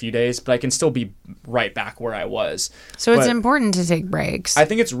take a few days, but I can still be right back where I was. So it's important to take breaks. I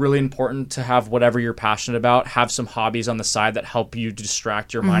think it's really important to have whatever you're passionate about, have some hobbies on the side that help you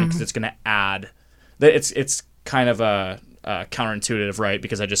distract your mind, because it's going to add. It's kind of counterintuitive, right?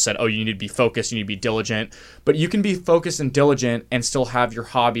 Because I just said, you need to be focused, you need to be diligent, but you can be focused and diligent and still have your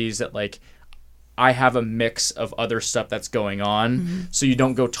hobbies that like. I have a mix of other stuff that's going on, so you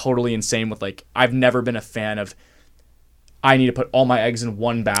don't go totally insane with like, I've never been a fan of, I need to put all my eggs in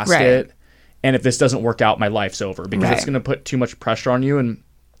one basket, and if this doesn't work out, my life's over, because it's going to put too much pressure on you. And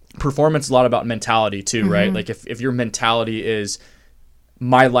performance is a lot about mentality too, right? Like if your mentality is,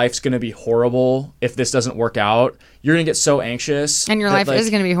 my life's going to be horrible if this doesn't work out, you're going to get so anxious. And your life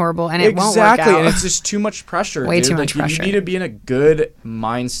is going to be horrible, and it won't work out. Exactly, and it's just too much pressure. Way too much pressure. You need to be in a good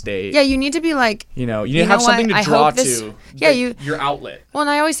mind state. Yeah, you need to be like... you need to have something to draw to. Yeah, your outlet. Well, and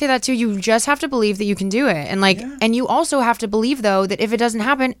I always say that too. You just have to believe that you can do it. And and you also have to believe, though, that if it doesn't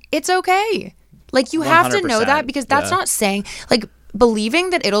happen, it's okay. Like, you have to know that, because that's not saying... like,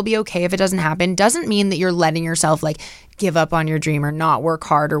 believing that it'll be okay if it doesn't happen doesn't mean that you're letting yourself like give up on your dream or not work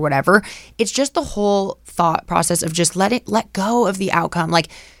hard or whatever. It's just the whole thought process of just let go of the outcome. Like,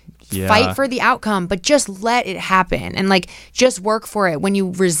 fight for the outcome, but just let it happen and like just work for it. When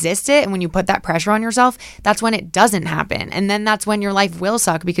you resist it and when you put that pressure on yourself, that's when it doesn't happen. And then that's when your life will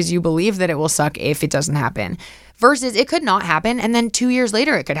suck because you believe that it will suck if it doesn't happen. Versus it could not happen and then 2 years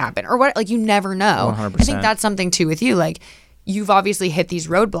later it could happen or what, like you never know. 100%. I think that's something too with you. Like you've obviously hit these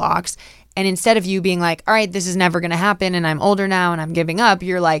roadblocks and instead of you being like, all right, this is never going to happen and I'm older now and I'm giving up,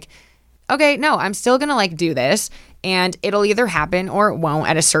 you're like, okay, no, I'm still going to like do this and it'll either happen or it won't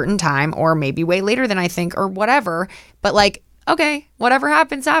at a certain time or maybe way later than I think or whatever. But like, okay, whatever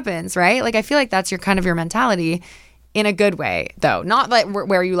happens, happens, right? Like I feel like that's your kind of your mentality in a good way though. Not like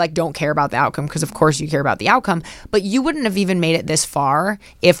where you like don't care about the outcome because of course you care about the outcome, but you wouldn't have even made it this far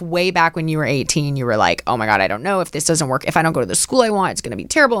if way back when you were 18 you were like, oh my God, I don't know if this doesn't work. If I don't go to the school I want, it's going to be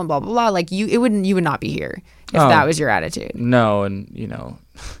terrible and blah, blah, blah. Like you would not be here if that was your attitude. No, and you know,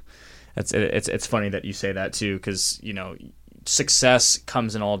 it's funny that you say that too because, you know, success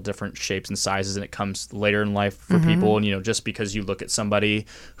comes in all different shapes and sizes and it comes later in life for people. And, you know, just because you look at somebody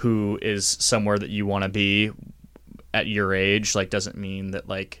who is somewhere that you want to be at your age, like doesn't mean that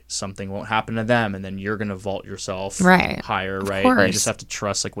like something won't happen to them and then you're going to vault yourself higher, right? And you just have to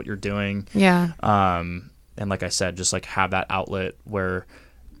trust like what you're doing. Yeah. And like I said, just like have that outlet where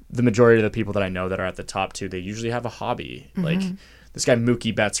the majority of the people that I know that are at the top too, they usually have a hobby. Like this guy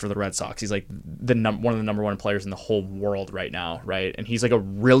Mookie Betts for the Red Sox. He's like one of the number one players in the whole world right now, right? And he's like a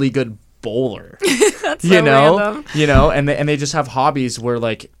really good bowler. That's so random. You know, and they just have hobbies where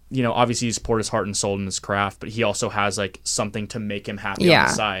like, you know, obviously he's poured his heart and soul in his craft, but he also has like something to make him happy on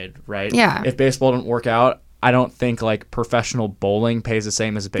the side, right? Yeah. If baseball didn't work out, I don't think like professional bowling pays the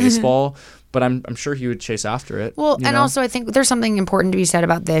same as baseball, but I'm sure he would chase after it. Well, and know? also I think there's something important to be said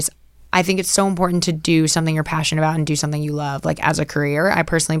about this. I think it's so important to do something you're passionate about and do something you love, like as a career. I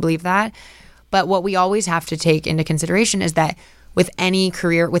personally believe that. But what we always have to take into consideration is that with any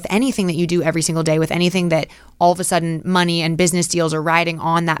career, with anything that you do every single day, with anything that all of a sudden money and business deals are riding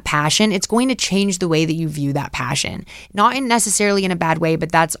on that passion, it's going to change the way that you view that passion. Not necessarily in a bad way,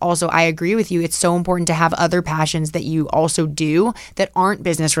 but that's also, I agree with you. It's so important to have other passions that you also do that aren't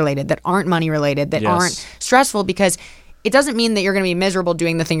business related, that aren't money related, that aren't stressful, because it doesn't mean that you're going to be miserable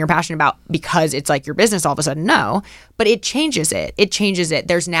doing the thing you're passionate about because it's like your business all of a sudden. No, but it changes it. It changes it.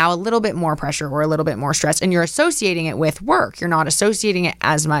 There's now a little bit more pressure or a little bit more stress, and you're associating it with work. You're not associating it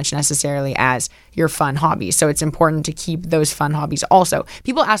as much necessarily as your fun hobbies. So it's important to keep those fun hobbies also.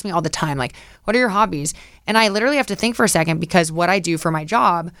 People ask me all the time, like, what are your hobbies? And I literally have to think for a second, because what I do for my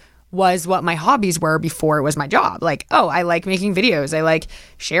job was what my hobbies were before it was my job. Like, oh, I like making videos. I like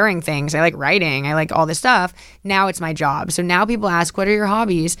sharing things. I like writing. I like all this stuff. Now it's my job. So now people ask, what are your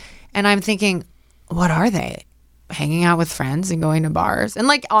hobbies? And I'm thinking, what are they? Hanging out with friends and going to bars. And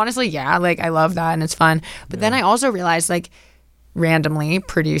like, honestly, yeah, like I love that and it's fun. But then I also realized, like, randomly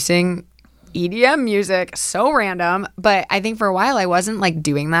producing EDM music, so random. But I think for a while I wasn't like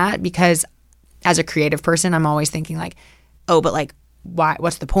doing that, because as a creative person, I'm always thinking like, oh, but like, why?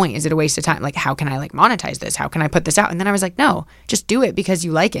 What's the point? Is it a waste of time? Like, how can I like monetize this? How can I put this out? And then I was like, no, just do it because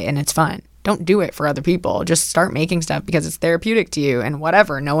you like it and it's fun. Don't do it for other people. Just start making stuff because it's therapeutic to you and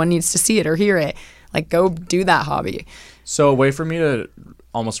whatever. No one needs to see it or hear it. Like, go do that hobby. So a way for me to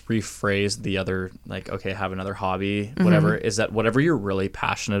almost rephrase the other, like, okay, have another hobby, whatever, is that whatever you're really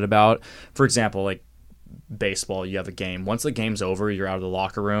passionate about, for example, like baseball, you have a game. Once the game's over, you're out of the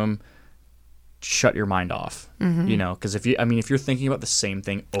locker room, shut your mind off, you know, because if you're thinking about the same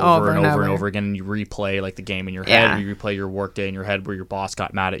thing over and over again, and you replay like the game in your head, you replay your work day in your head where your boss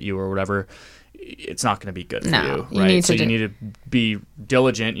got mad at you or whatever, it's not going to be good for you, right? You need to be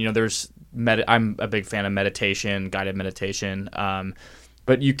diligent. You know, there's I'm a big fan of meditation, guided meditation,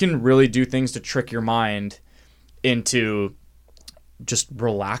 but you can really do things to trick your mind into just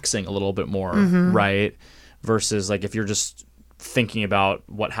relaxing a little bit more, right? Versus like if you're just thinking about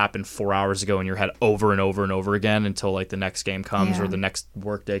what happened 4 hours ago in your head over and over and over again until like the next game comes or the next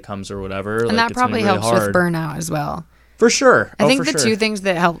work day comes or whatever. And like, that probably helps with burnout as well. For sure. I think the two things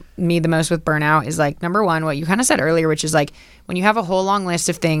that help me the most with burnout is like, number one, what you kind of said earlier, which is like when you have a whole long list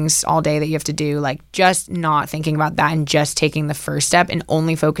of things all day that you have to do, like just not thinking about that and just taking the first step and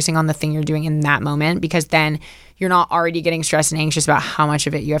only focusing on the thing you're doing in that moment, because then you're not already getting stressed and anxious about how much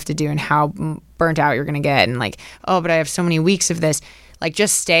of it you have to do and how burnt out you're going to get. And like, oh, but I have so many weeks of this. Like,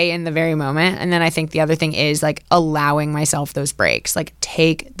 just stay in the very moment. And then I think the other thing is like allowing myself those breaks, like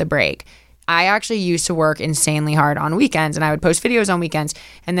take the break. I actually used to work insanely hard on weekends, and I would post videos on weekends.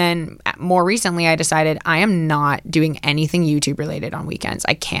 And then more recently, I decided I am not doing anything YouTube related on weekends.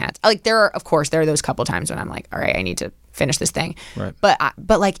 I can't. Like, there are those couple times when I'm like, all right, I need to finish this thing. Right.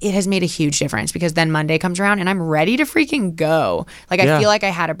 But like it has made a huge difference because then Monday comes around and I'm ready to freaking go. Like I feel like I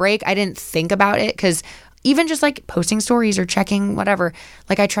had a break. I didn't think about it because even just like posting stories or checking whatever,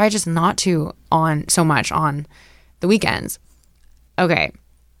 like I try just not to on so much on the weekends. Okay.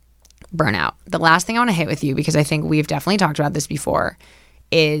 Burnout. The last thing I want to hit with you, because I think we've definitely talked about this before,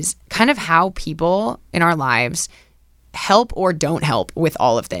 is kind of how people in our lives help or don't help with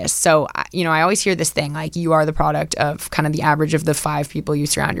all of this. So, you know, I always hear this thing like you are the product of kind of the average of the 5 people you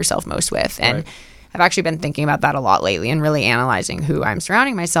surround yourself most with. And right. I've actually been thinking about that a lot lately and really analyzing who I'm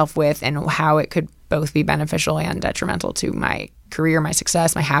surrounding myself with and how it could both be beneficial and detrimental to my career, my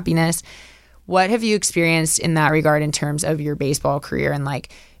success, my happiness. What have you experienced in that regard in terms of your baseball career? And like,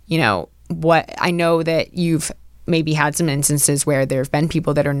 you know, what I know that you've maybe had some instances where there have been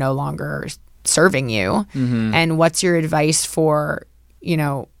people that are no longer serving you. Mm-hmm. And what's your advice for, you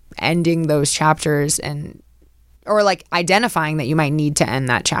know, ending those chapters and or like identifying that you might need to end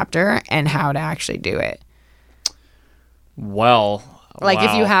that chapter and how to actually do it? Well, like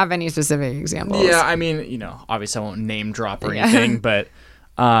if you have any specific examples. Yeah, I mean, you know, obviously I won't name drop or anything, but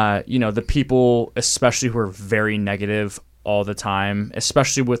you know, the people especially who are very negative all the time,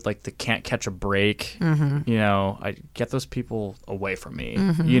 especially with like the can't catch a break, you know, I get those people away from me.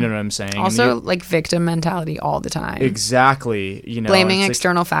 You know what I'm saying? Also like victim mentality all the time. Exactly. You know, blaming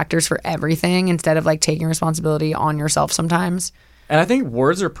external factors for everything instead of like taking responsibility on yourself sometimes. And I think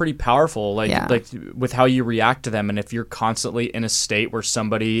words are pretty powerful, like with how you react to them. And if you're constantly in a state where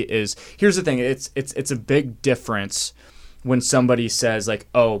somebody is, here's the thing, it's a big difference when somebody says like,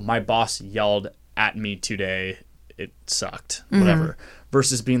 oh, my boss yelled at me today, it sucked, whatever,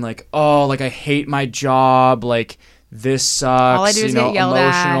 versus being like, oh, like I hate my job, like this sucks. All I do is get yelled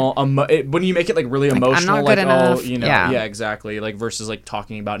emotional. When you make it like really emotional, I'm not like good enough. Oh, you know, yeah, exactly. Like versus like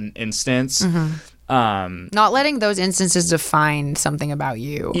talking about an instance. Not letting those instances define something about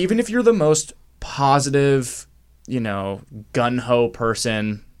you. Even if you're the most positive, you know, gun-ho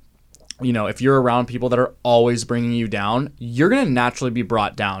person, you know, if you're around people that are always bringing you down, you're going to naturally be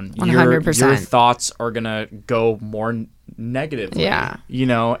brought down. 100%. Your thoughts are going to go more negatively. Yeah. You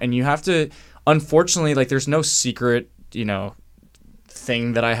know, and you have to, unfortunately, like there's no secret, you know,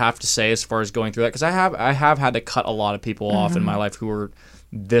 thing that I have to say as far as going through that. Because I have had to cut a lot of people off in my life who were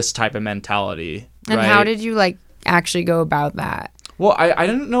this type of mentality. And right? How did you like actually go about that? Well, I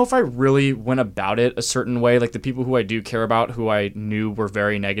didn't know if I really went about it a certain way. Like the people who I do care about, who I knew were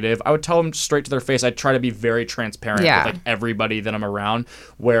very negative, I would tell them straight to their face. I'd try to be very transparent with like everybody that I'm around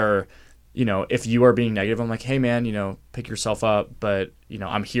where, you know, if you are being negative, I'm like, hey man, you know, pick yourself up, but you know,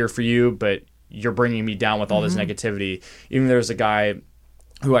 I'm here for you, but you're bringing me down with all this negativity. Even there's a guy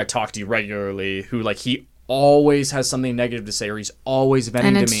who I talk to regularly who like he always has something negative to say or he's always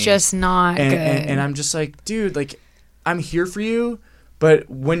venting to me. And it's just not good. And I'm just like, dude, like I'm here for you. But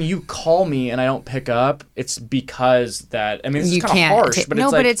when you call me and I don't pick up, it's because that, I mean, it's kind of harsh. But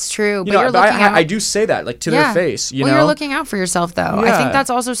but it's true. But you're looking out. I do say that, like, to their face, you know? You're looking out for yourself, though. Yeah. I think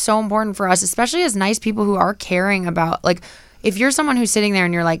that's also so important for us, especially as nice people who are caring about, like, if you're someone who's sitting there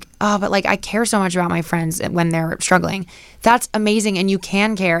and you're like, oh, but, like, I care so much about my friends when they're struggling, that's amazing. And you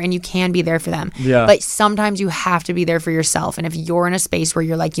can care and you can be there for them. Yeah. But sometimes you have to be there for yourself. And if you're in a space where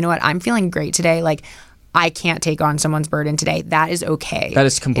you're like, you know what, I'm feeling great today, like, I can't take on someone's burden today. That is okay. That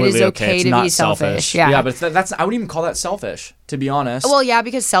is completely okay. It's to not be selfish. Yeah, but that's I wouldn't even call that selfish, to be honest. Well, yeah,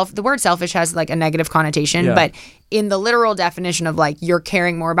 because the word selfish has like a negative connotation, but in the literal definition of like you're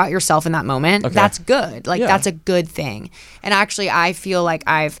caring more about yourself in that moment, that's good. Like that's a good thing. And actually, I feel like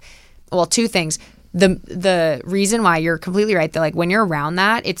two things. The reason why you're completely right that like when you're around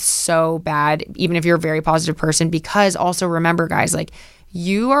that, it's so bad, even if you're a very positive person, because also remember, guys, like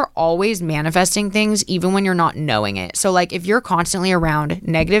you are always manifesting things even when you're not knowing it. So like if you're constantly around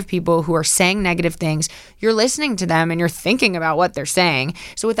negative people who are saying negative things, you're listening to them and you're thinking about what they're saying.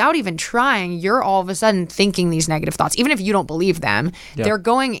 So without even trying, you're all of a sudden thinking these negative thoughts. Even if you don't believe them, they're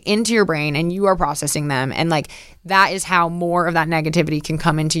going into your brain and you are processing them. And like that is how more of that negativity can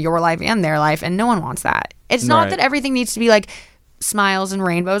come into your life and their life. And no one wants that. It's not that everything needs to be like smiles and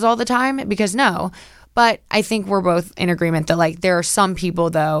rainbows all the time, because no. But I think we're both in agreement that like there are some people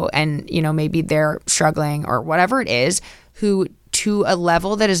though, and you know, maybe they're struggling or whatever it is, who to a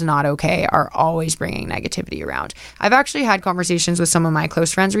level that is not okay are always bringing negativity around. I've actually had conversations with some of my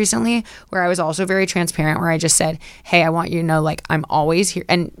close friends recently where I was also very transparent, where I just said, hey, I want you to know like I'm always here.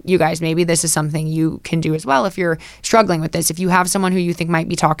 And you guys, maybe this is something you can do as well if you're struggling with this. If you have someone who you think might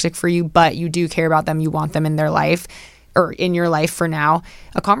be toxic for you, but you do care about them, you want them in their life, or in your life for now,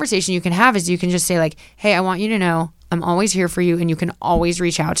 a conversation you can have is you can just say like, hey, I want you to know I'm always here for you and you can always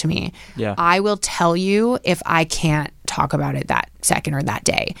reach out to me. Yeah. I will tell you if I can't talk about it that second or that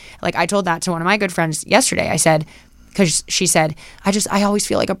day. Like I told that to one of my good friends yesterday. I said, because she said, I always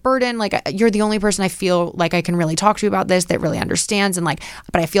feel like a burden. Like you're the only person I feel like I can really talk to about this that really understands. And like,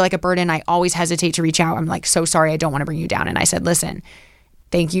 but I feel like a burden. I always hesitate to reach out. I'm like, so sorry. I don't want to bring you down. And I said, listen,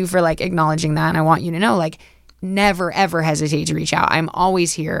 thank you for like acknowledging that. And I want you to know, like, never, ever hesitate to reach out. I'm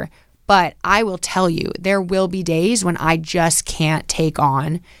always here. But I will tell you, there will be days when I just can't take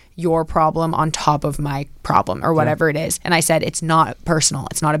on your problem on top of my problem or whatever it is. And I said, it's not personal.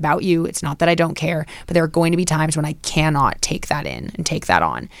 It's not about you. It's not that I don't care. But there are going to be times when I cannot take that in and take that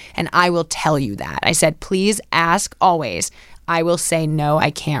on. And I will tell you that. I said, please ask always. I will say, no, I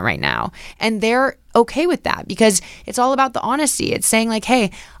can't right now. And they're okay with that because it's all about the honesty. It's saying like,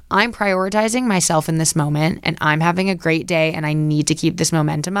 hey, I'm prioritizing myself in this moment and I'm having a great day and I need to keep this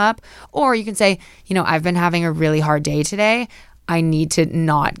momentum up. Or you can say, you know, I've been having a really hard day today. I need to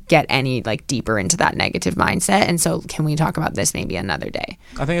not get any like deeper into that negative mindset. And so can we talk about this maybe another day?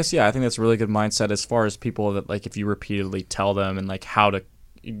 I think that's a a really good mindset as far as people that like if you repeatedly tell them and like how to,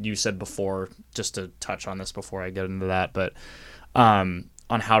 you said before, just to touch on this before I get into that, but on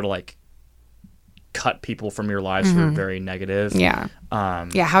how to like cut people from your lives who are very negative. Yeah.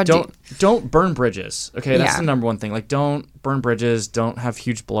 Don't burn bridges. Okay, that's the number one thing. Like don't burn bridges, don't have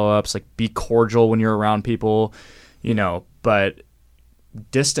huge blow-ups, like be cordial when you're around people, you know, but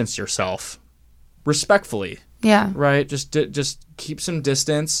distance yourself respectfully. Yeah. Right? Just keep some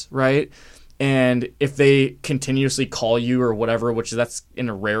distance, right? And if they continuously call you or whatever, which that's in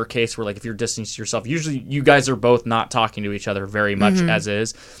a rare case where like if you're distancing yourself, usually you guys are both not talking to each other very much as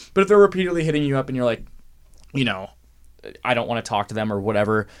is. But if they're repeatedly hitting you up and you're like, you know, I don't want to talk to them or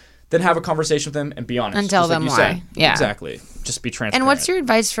whatever, then have a conversation with them and be honest. And tell them like why. said. Yeah. Exactly. Just be transparent. And what's your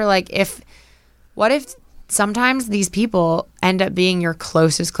advice for like what if sometimes these people end up being your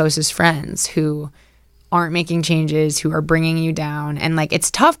closest friends who aren't making changes, who are bringing you down. And like,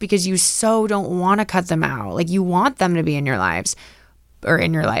 it's tough because you so don't want to cut them out. Like you want them to be in your lives or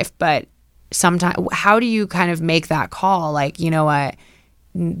in your life. But sometimes, how do you kind of make that call? Like, you know what,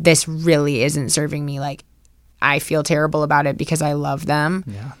 this really isn't serving me. Like I feel terrible about it because I love them.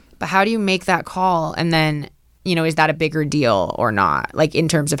 Yeah. But how do you make that call? And then, you know, is that a bigger deal or not? Like in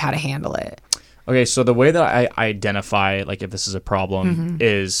terms of how to handle it? Okay. So the way that I identify, like if this is a problem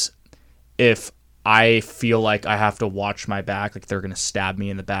is if I feel like I have to watch my back, like they're going to stab me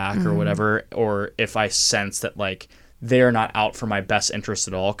in the back or whatever, or if I sense that like they're not out for my best interest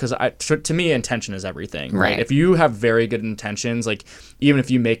at all. Because to me, intention is everything, right? If you have very good intentions, like even if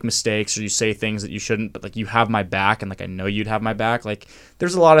you make mistakes or you say things that you shouldn't, but like you have my back and like I know you'd have my back, like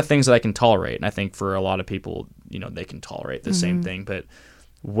there's a lot of things that I can tolerate. And I think for a lot of people, you know, they can tolerate the same thing. But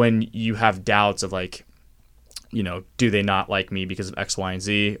when you have doubts of like, you know, do they not like me because of X, Y, and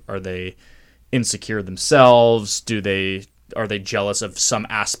Z? Are they insecure themselves? Are they jealous of some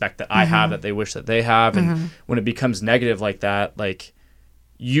aspect that I have that they wish that they have? And when it becomes negative like that, like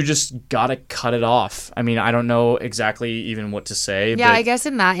you just gotta cut it off. I mean, I don't know exactly even what to say. Yeah, I guess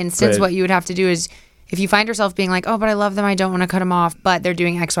in that instance, what you would have to do is if you find yourself being like, oh, but I love them, I don't want to cut them off, but they're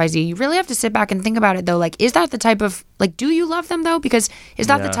doing X, Y, Z, you really have to sit back and think about it though. Like, is that the type of, like, do you love them though? Because is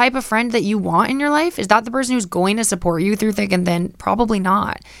that the type of friend that you want in your life? Is that the person who's going to support you through thick and thin? Probably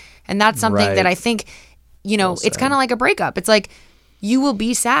not. And that's something that I think, you know, it's kind of like a breakup. It's like you will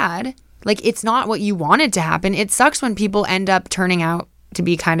be sad. Like it's not what you wanted to happen. It sucks when people end up turning out to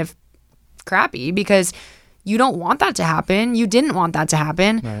be kind of crappy because you don't want that to happen. You didn't want that to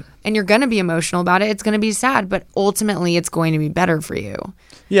happen. Right. And you're going to be emotional about it. It's going to be sad, but ultimately it's going to be better for you.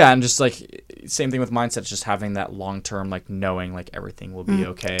 Yeah. And just like same thing with mindset, just having that long-term, like knowing like everything will be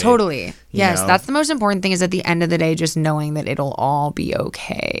okay. Totally. Yes. Know? That's the most important thing is at the end of the day, just knowing that it'll all be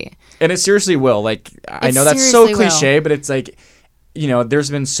okay. And it seriously will. Like, I know that's so cliche, but it's like, you know, there's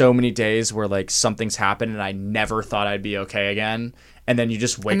been so many days where like something's happened and I never thought I'd be okay again. And then you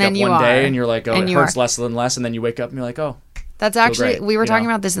just wake up one day and you're like, oh, it hurts less and less. And then you wake up and you're like, oh. That's actually, we were talking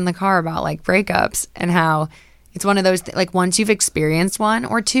about this in the car about like breakups and how it's one of those, like once you've experienced one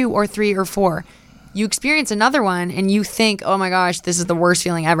or two or three or four, you experience another one and you think, oh my gosh, this is the worst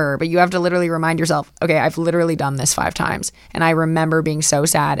feeling ever. But you have to literally remind yourself, okay, I've literally done this 5 times. And I remember being so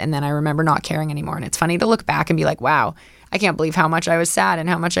sad. And then I remember not caring anymore. And it's funny to look back and be like, wow, I can't believe how much I was sad and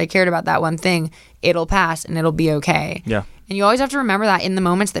how much I cared about that one thing. It'll pass and it'll be okay. Yeah. And you always have to remember that in the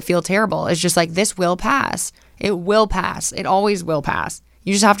moments that feel terrible. It's just like, this will pass. It will pass. It always will pass.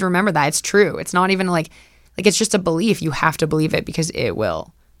 You just have to remember that. It's true. It's not even like it's just a belief. You have to believe it because it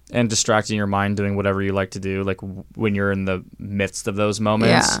will. and distracting your mind doing whatever you like to do, like when you're in the midst of those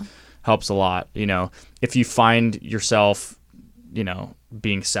moments, helps a lot. You know, if you find yourself, you know,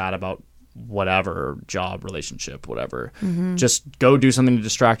 being sad about whatever, job, relationship, whatever, just go do something to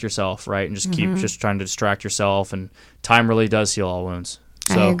distract yourself, right? And just keep just trying to distract yourself, and time really does heal all wounds.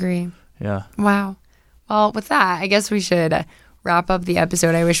 So, I agree. Yeah. Wow. Well, with that, I guess we should wrap up the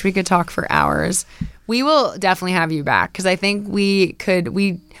episode. I wish we could talk for hours. We will definitely have you back, because I think we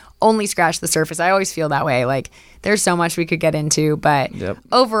only scratched the surface. I always feel that way. Like, there's so much we could get into, but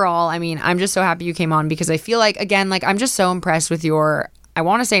overall, I mean, I'm just so happy you came on, because I feel like, again, like, I'm just so impressed with your, I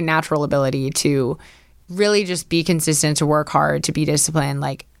want to say, natural ability to really just be consistent, to work hard, to be disciplined.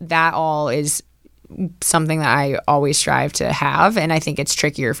 Like, that all is something that I always strive to have, and I think it's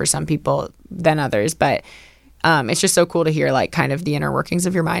trickier for some people than others, but it's just so cool to hear, like, kind of the inner workings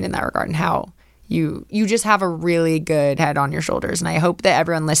of your mind in that regard, and how you just have a really good head on your shoulders. And I hope that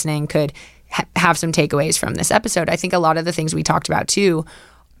everyone listening could have some takeaways from this episode. I think a lot of the things we talked about too,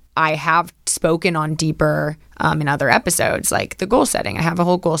 I have spoken on deeper in other episodes, like the goal setting. I have a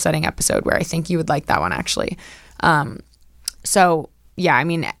whole goal setting episode where I think you would like that one, actually. So yeah, I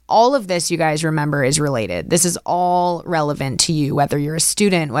mean, all of this, you guys remember, is related. This is all relevant to you, whether you're a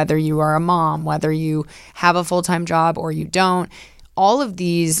student, whether you are a mom, whether you have a full-time job or you don't. All of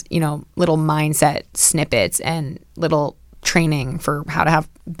these, you know, little mindset snippets and little training for how to have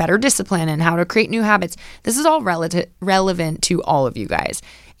better discipline and how to create new habits, this is all relevant to all of you guys.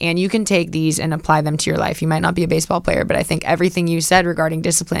 And you can take these and apply them to your life. You might not be a baseball player, but I think everything you said regarding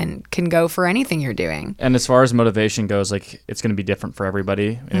discipline can go for anything you're doing. And as far as motivation goes, like, it's going to be different for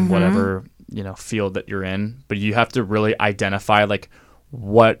everybody in whatever, you know, field that you're in. But you have to really identify, like,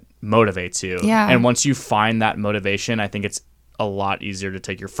 what motivates you. Yeah. And once you find that motivation, I think it's a lot easier to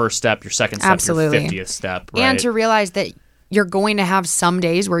take your first step, your second step, your 50th step. Right? And to realize that you're going to have some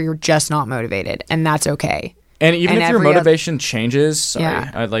days where you're just not motivated, and that's okay. And even if your motivation changes,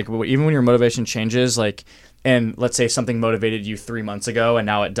 like, even when your motivation changes, like, and let's say something motivated you 3 months ago and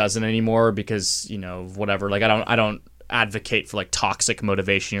now it doesn't anymore because, you know, whatever, like, I don't advocate for, like, toxic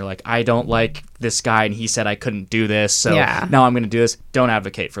motivation. You're like, I don't like this guy and he said I couldn't do this, so now I'm going to do this. Don't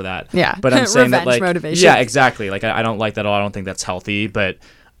advocate for that. Yeah. But I'm saying that, like, motivation. Yeah, exactly. Like, I don't like that at all. I don't think that's healthy, but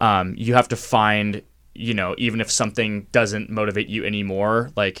you have to find, you know, even if something doesn't motivate you anymore,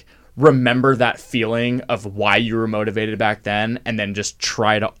 like, remember that feeling of why you were motivated back then, and then just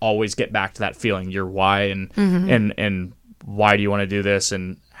try to always get back to that feeling, your why, and why do you want to do this,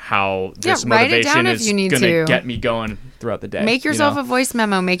 and how this motivation is going to get me going throughout the day. Make yourself a voice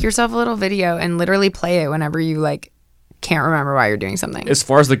memo, make yourself a little video, and literally play it whenever you, like, can't remember why you're doing something. As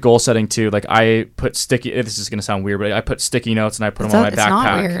far as the goal setting too, like, I put this is going to sound weird, but I put sticky notes and I put them on my backpack. It's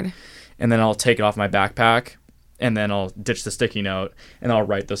not weird. And then I'll take it off my backpack, and then I'll ditch the sticky note, and I'll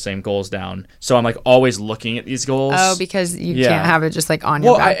write those same goals down. So I'm, like, always looking at these goals. Oh, because you can't have it just, like, on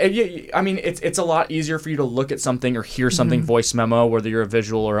your back. I mean, it's a lot easier for you to look at something or hear something, voice memo, whether you're a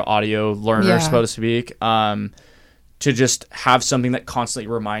visual or audio learner, so to speak, to just have something that constantly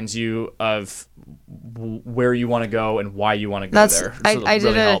reminds you of where you want to go and why you want to go there. So it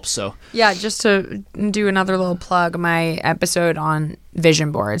really helps. So yeah, just to do another little plug, my episode on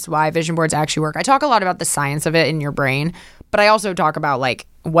vision boards, why vision boards actually work. I talk a lot about the science of it in your brain, but I also talk about, like,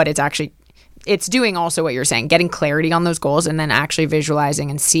 what it's doing, also what you're saying, getting clarity on those goals, and then actually visualizing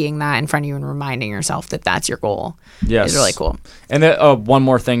and seeing that in front of you and reminding yourself that that's your goal. Yes. Is really cool. And then one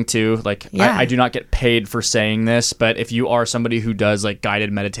more thing too, like, I do not get paid for saying this, but if you are somebody who does, like,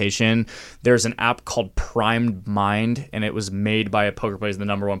 guided meditation, there's an app called Primed Mind, and it was made by a poker player. He's the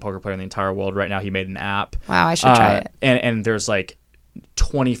 #1 poker player in the entire world right now. He made an app. Wow, I should try it. And there's, like,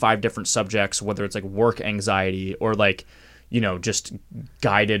 25 different subjects, whether it's, like, work anxiety or, like, you know, just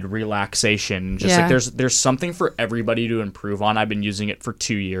guided relaxation. Just like there's something for everybody to improve on. I've been using it for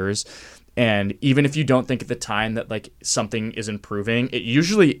 2 years. And even if you don't think at the time that, like, something is improving, it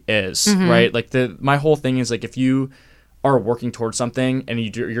usually is, right? Like, my whole thing is, like, if you are working towards something and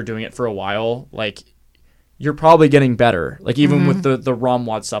you're doing it for a while, like, you're probably getting better. Like, even with the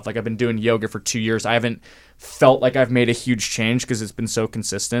ROMWAD stuff, like, I've been doing yoga for 2 years. I haven't felt like I've made a huge change because it's been so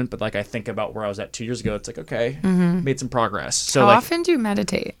consistent. But, like, I think about where I was at 2 years ago. It's like, okay, made some progress. So, how often do you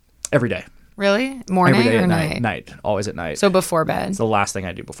meditate? Every day. Really? Morning every day or at night? Night. Always at night. So before bed? It's the last thing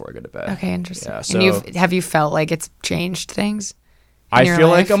I do before I go to bed. Okay, interesting. Yeah, so, and have you felt like it's changed things? I feel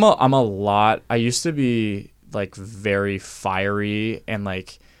like I'm a lot. I used to be, like, very fiery, and,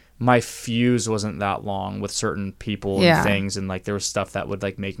 like, my fuse wasn't that long with certain people and things, and, like, there was stuff that would,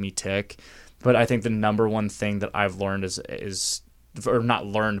 like, make me tick. But I think the #1 thing that I've learned is or not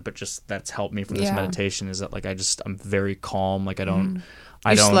learned, but just that's helped me from this meditation is that, like, I'm very calm. Like, I don't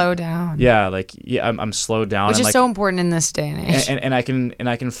I don't slow down. Yeah, like I'm slowed down, which is like, so important in this day and age. And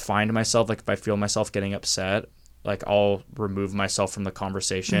I can find myself, like if I feel myself getting upset, like I'll remove myself from the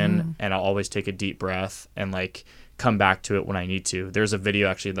conversation and I'll always take a deep breath and like come back to it when I need to. There's a video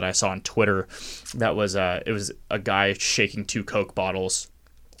actually that I saw on Twitter that was it was a guy shaking 2 Coke bottles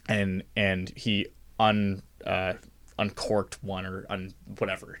and he uncorked one or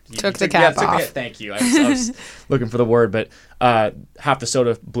whatever. Took the cap off. Thank you. I was looking for the word, but half the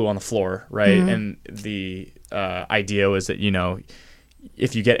soda blew on the floor, right? And the idea was that, you know,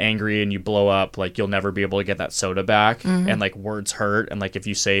 if you get angry and you blow up, like you'll never be able to get that soda back. And like words hurt. And like if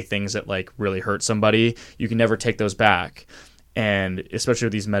you say things that like really hurt somebody, you can never take those back. And especially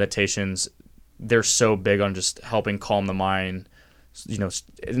with these meditations, they're so big on just helping calm the mind, you know,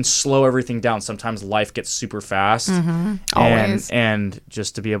 and slow everything down. Sometimes life gets super fast. Always. And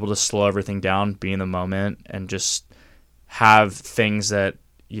just to be able to slow everything down, be in the moment, and just have things that,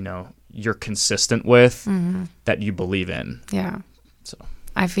 you know, you're consistent with, that you believe in. Yeah. So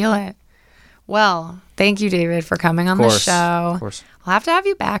I feel it. Well, thank you, David, for coming on the show. Of course. I'll have to have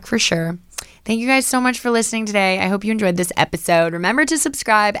you back for sure. Thank you guys so much for listening today. I hope you enjoyed this episode. Remember to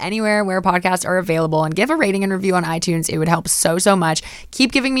subscribe anywhere where podcasts are available and give a rating and review on iTunes. It would help so much.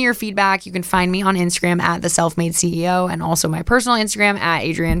 Keep giving me your feedback. You can find me on Instagram at The Self-Made CEO and also my personal Instagram at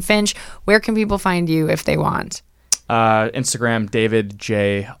Adrienne Finch. Where can people find you if they want? Instagram, David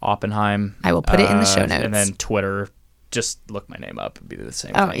J. Oppenheim. I will put it in the show notes. And then Twitter, just look my name up. It'd be the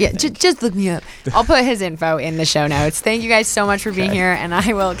same thing. Oh, yeah. Just look me up. I'll put his info in the show notes. Thank you guys so much for being here, and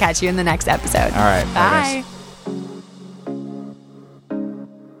I will catch you in the next episode. All right. Bye.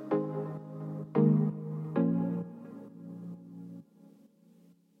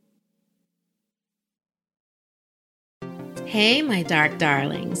 Hey, my dark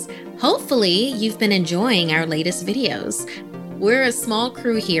darlings. Hopefully, you've been enjoying our latest videos. We're a small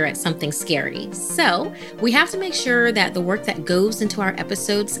crew here at Something Scary, so we have to make sure that the work that goes into our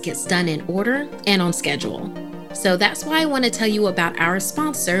episodes gets done in order and on schedule. So that's why I want to tell you about our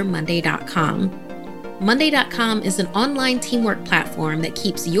sponsor, Monday.com. Monday.com is an online teamwork platform that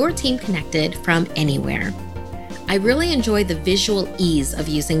keeps your team connected from anywhere. I really enjoy the visual ease of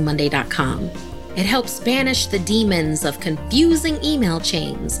using Monday.com. It helps banish the demons of confusing email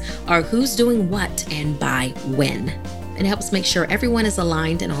chains or who's doing what and by when. It helps make sure everyone is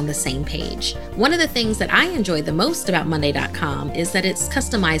aligned and on the same page. One of the things that I enjoy the most about Monday.com is that it's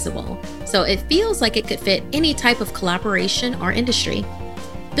customizable, so it feels like it could fit any type of collaboration or industry.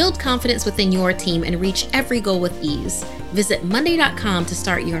 Build confidence within your team and reach every goal with ease. Visit Monday.com to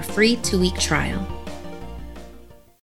start your free 2-week trial.